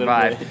 somewhat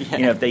survive. Bit,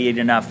 yeah. If they eat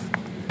enough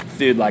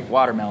food like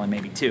watermelon,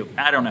 maybe too.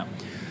 I don't know.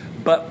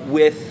 But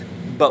with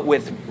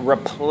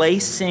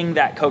replacing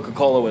that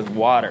Coca-Cola with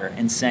water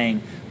and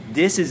saying,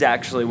 this is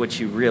actually what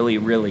you really,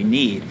 really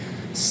need,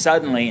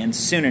 suddenly and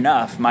soon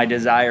enough, my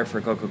desire for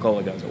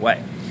Coca-Cola goes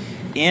away.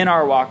 In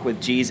our walk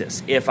with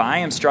Jesus, if I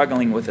am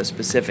struggling with a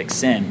specific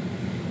sin,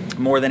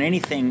 more than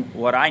anything,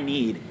 what I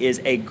need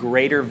is a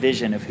greater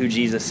vision of who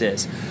Jesus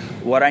is.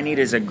 What I need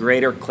is a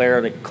greater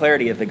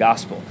clarity of the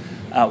gospel.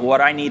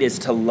 What I need is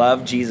to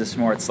love Jesus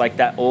more. It's like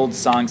that old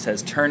song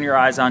says, turn your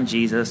eyes on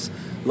Jesus,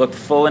 look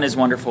full in His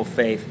wonderful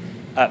face,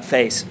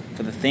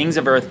 for the things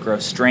of earth grow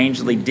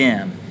strangely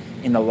dim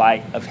in the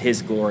light of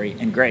His glory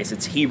and grace.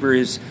 It's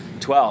Hebrews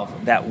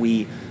 12 that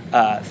we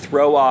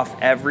throw off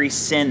every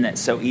sin that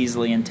so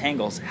easily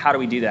entangles. How do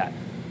we do that?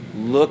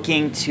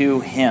 Looking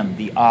to Him,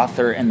 the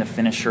author and the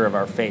finisher of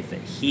our faith,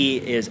 that He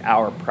is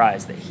our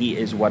prize, that He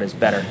is what is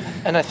better.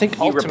 And I think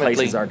He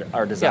replaces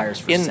our desires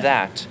for sin. In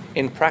that,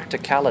 in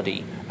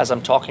practicality, as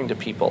I'm talking to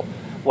people,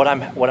 what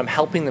I'm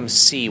helping them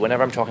see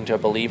whenever I'm talking to a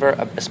believer,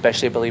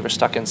 especially a believer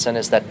stuck in sin,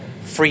 is that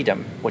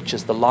freedom, which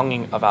is the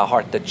longing of our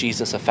heart that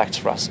Jesus affects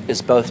for us,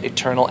 is both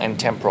eternal and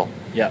temporal.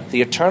 Yeah.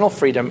 The eternal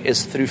freedom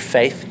is through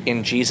faith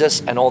in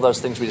Jesus and all those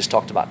things we just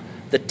talked about.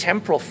 The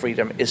temporal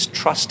freedom is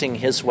trusting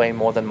His way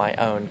more than my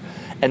own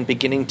and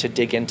beginning to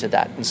dig into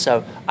that. And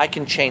so I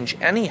can change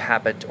any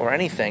habit or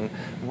anything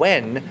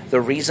when the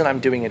reason I'm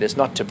doing it is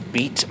not to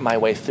beat my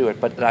way through it,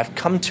 but that I've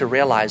come to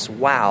realize,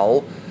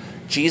 wow,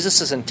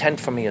 Jesus' intent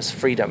for me is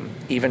freedom,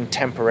 even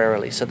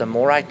temporarily. So the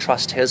more I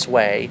trust His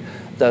way,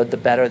 the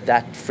better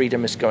that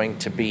freedom is going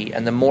to be,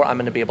 and the more I'm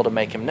going to be able to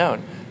make Him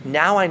known.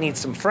 Now I need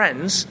some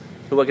friends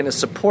who are going to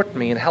support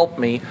me and help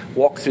me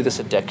walk through this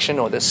addiction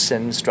or this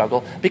sin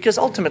struggle, because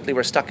ultimately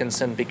we're stuck in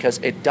sin because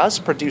it does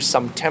produce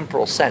some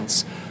temporal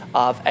sense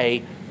of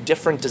a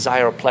different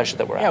desire or pleasure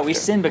that we're after. Yeah, we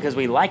sin because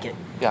we like it.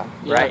 Yeah.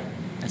 Right?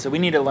 And so we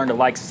need to learn to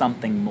like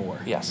something more.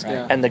 Yes. Right?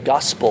 Yeah. And the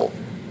gospel,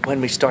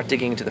 when we start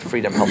digging into the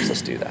freedom, helps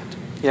us do that.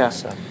 Yeah.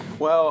 So.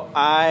 Well,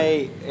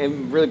 I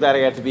am really glad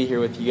I got to be here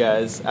with you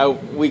guys.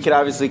 We could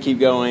obviously keep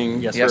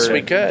going Yes, Yes, for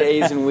we could.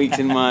 days and weeks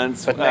and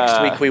months. But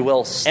next week we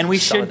will. And we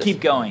some of should this. keep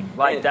going.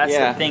 Like, that's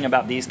Yeah. the thing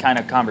about these kind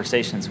of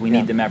conversations. We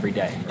need them every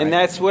day. Right? And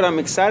that's what I'm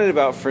excited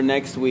about for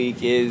next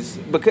week is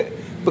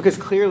because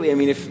clearly, I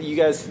mean, if you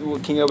guys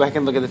can go back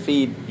and look at the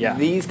feed, Yeah.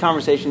 these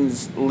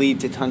conversations lead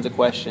to tons of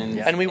questions.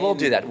 And we will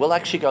do that. We'll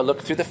actually go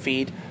look through the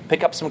feed,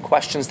 pick up some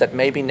questions that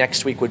maybe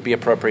next week would be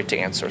appropriate to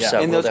answer. Yeah. So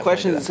And we'll those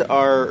definitely do questions that.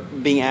 are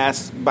being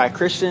asked by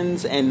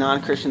Christians and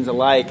non-Christians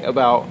alike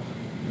about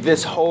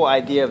this whole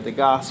idea of the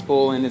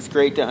gospel, and it's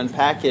great to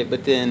unpack it,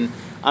 but then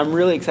I'm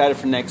really excited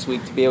for next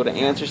week to be able to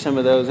answer some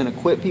of those and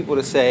equip people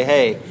to say,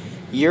 hey,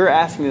 you're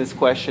asking this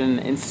question,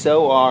 and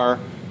so are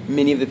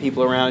many of the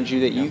people around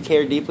you that you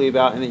care deeply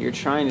about and that you're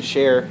trying to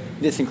share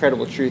this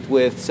incredible truth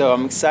with. So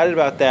I'm excited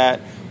about that.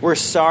 We're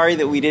sorry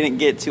that we didn't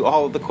get to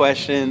all of the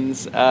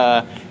questions.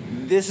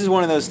 This is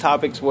one of those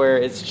topics where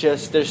it's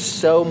just, there's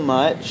so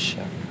much,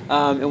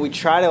 and we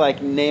try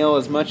to nail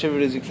as much of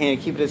it as we can,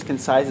 keep it as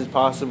concise as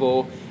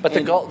possible. But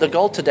the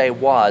goal today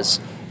was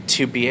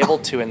to be able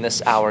to, in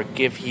this hour,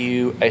 give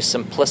you a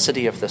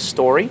simplicity of the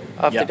story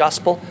of the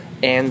gospel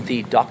and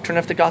the doctrine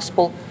of the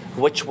gospel,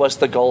 which was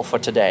the goal for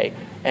today.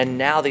 And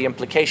now the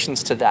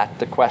implications to that,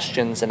 the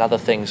questions and other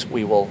things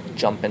we will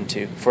jump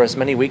into for as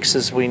many weeks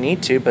as we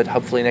need to, but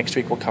hopefully next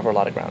week we'll cover a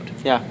lot of ground.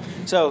 Yeah.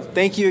 So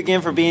thank you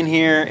again for being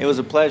here. It was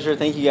a pleasure.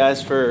 Thank you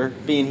guys for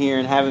being here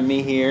and having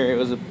me here. It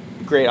was a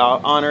great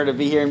honor to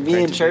be here and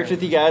be in church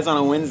with you guys on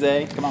a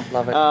Wednesday. Come on.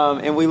 Love it.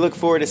 And we look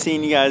forward to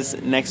seeing you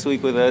guys next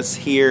week with us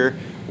here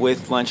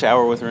with Lunch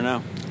Hour with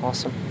Renault.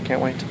 Awesome.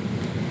 Can't wait.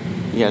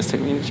 You guys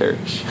took me to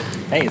church.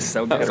 Hey, it's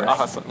so That good. was right?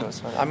 awesome. It was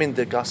fun. I mean,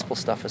 the gospel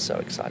stuff is so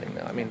exciting,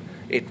 though. I mean,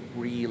 it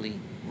really,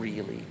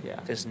 Yeah.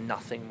 there's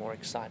nothing more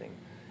exciting.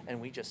 And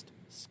we just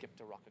skipped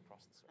a rock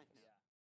across the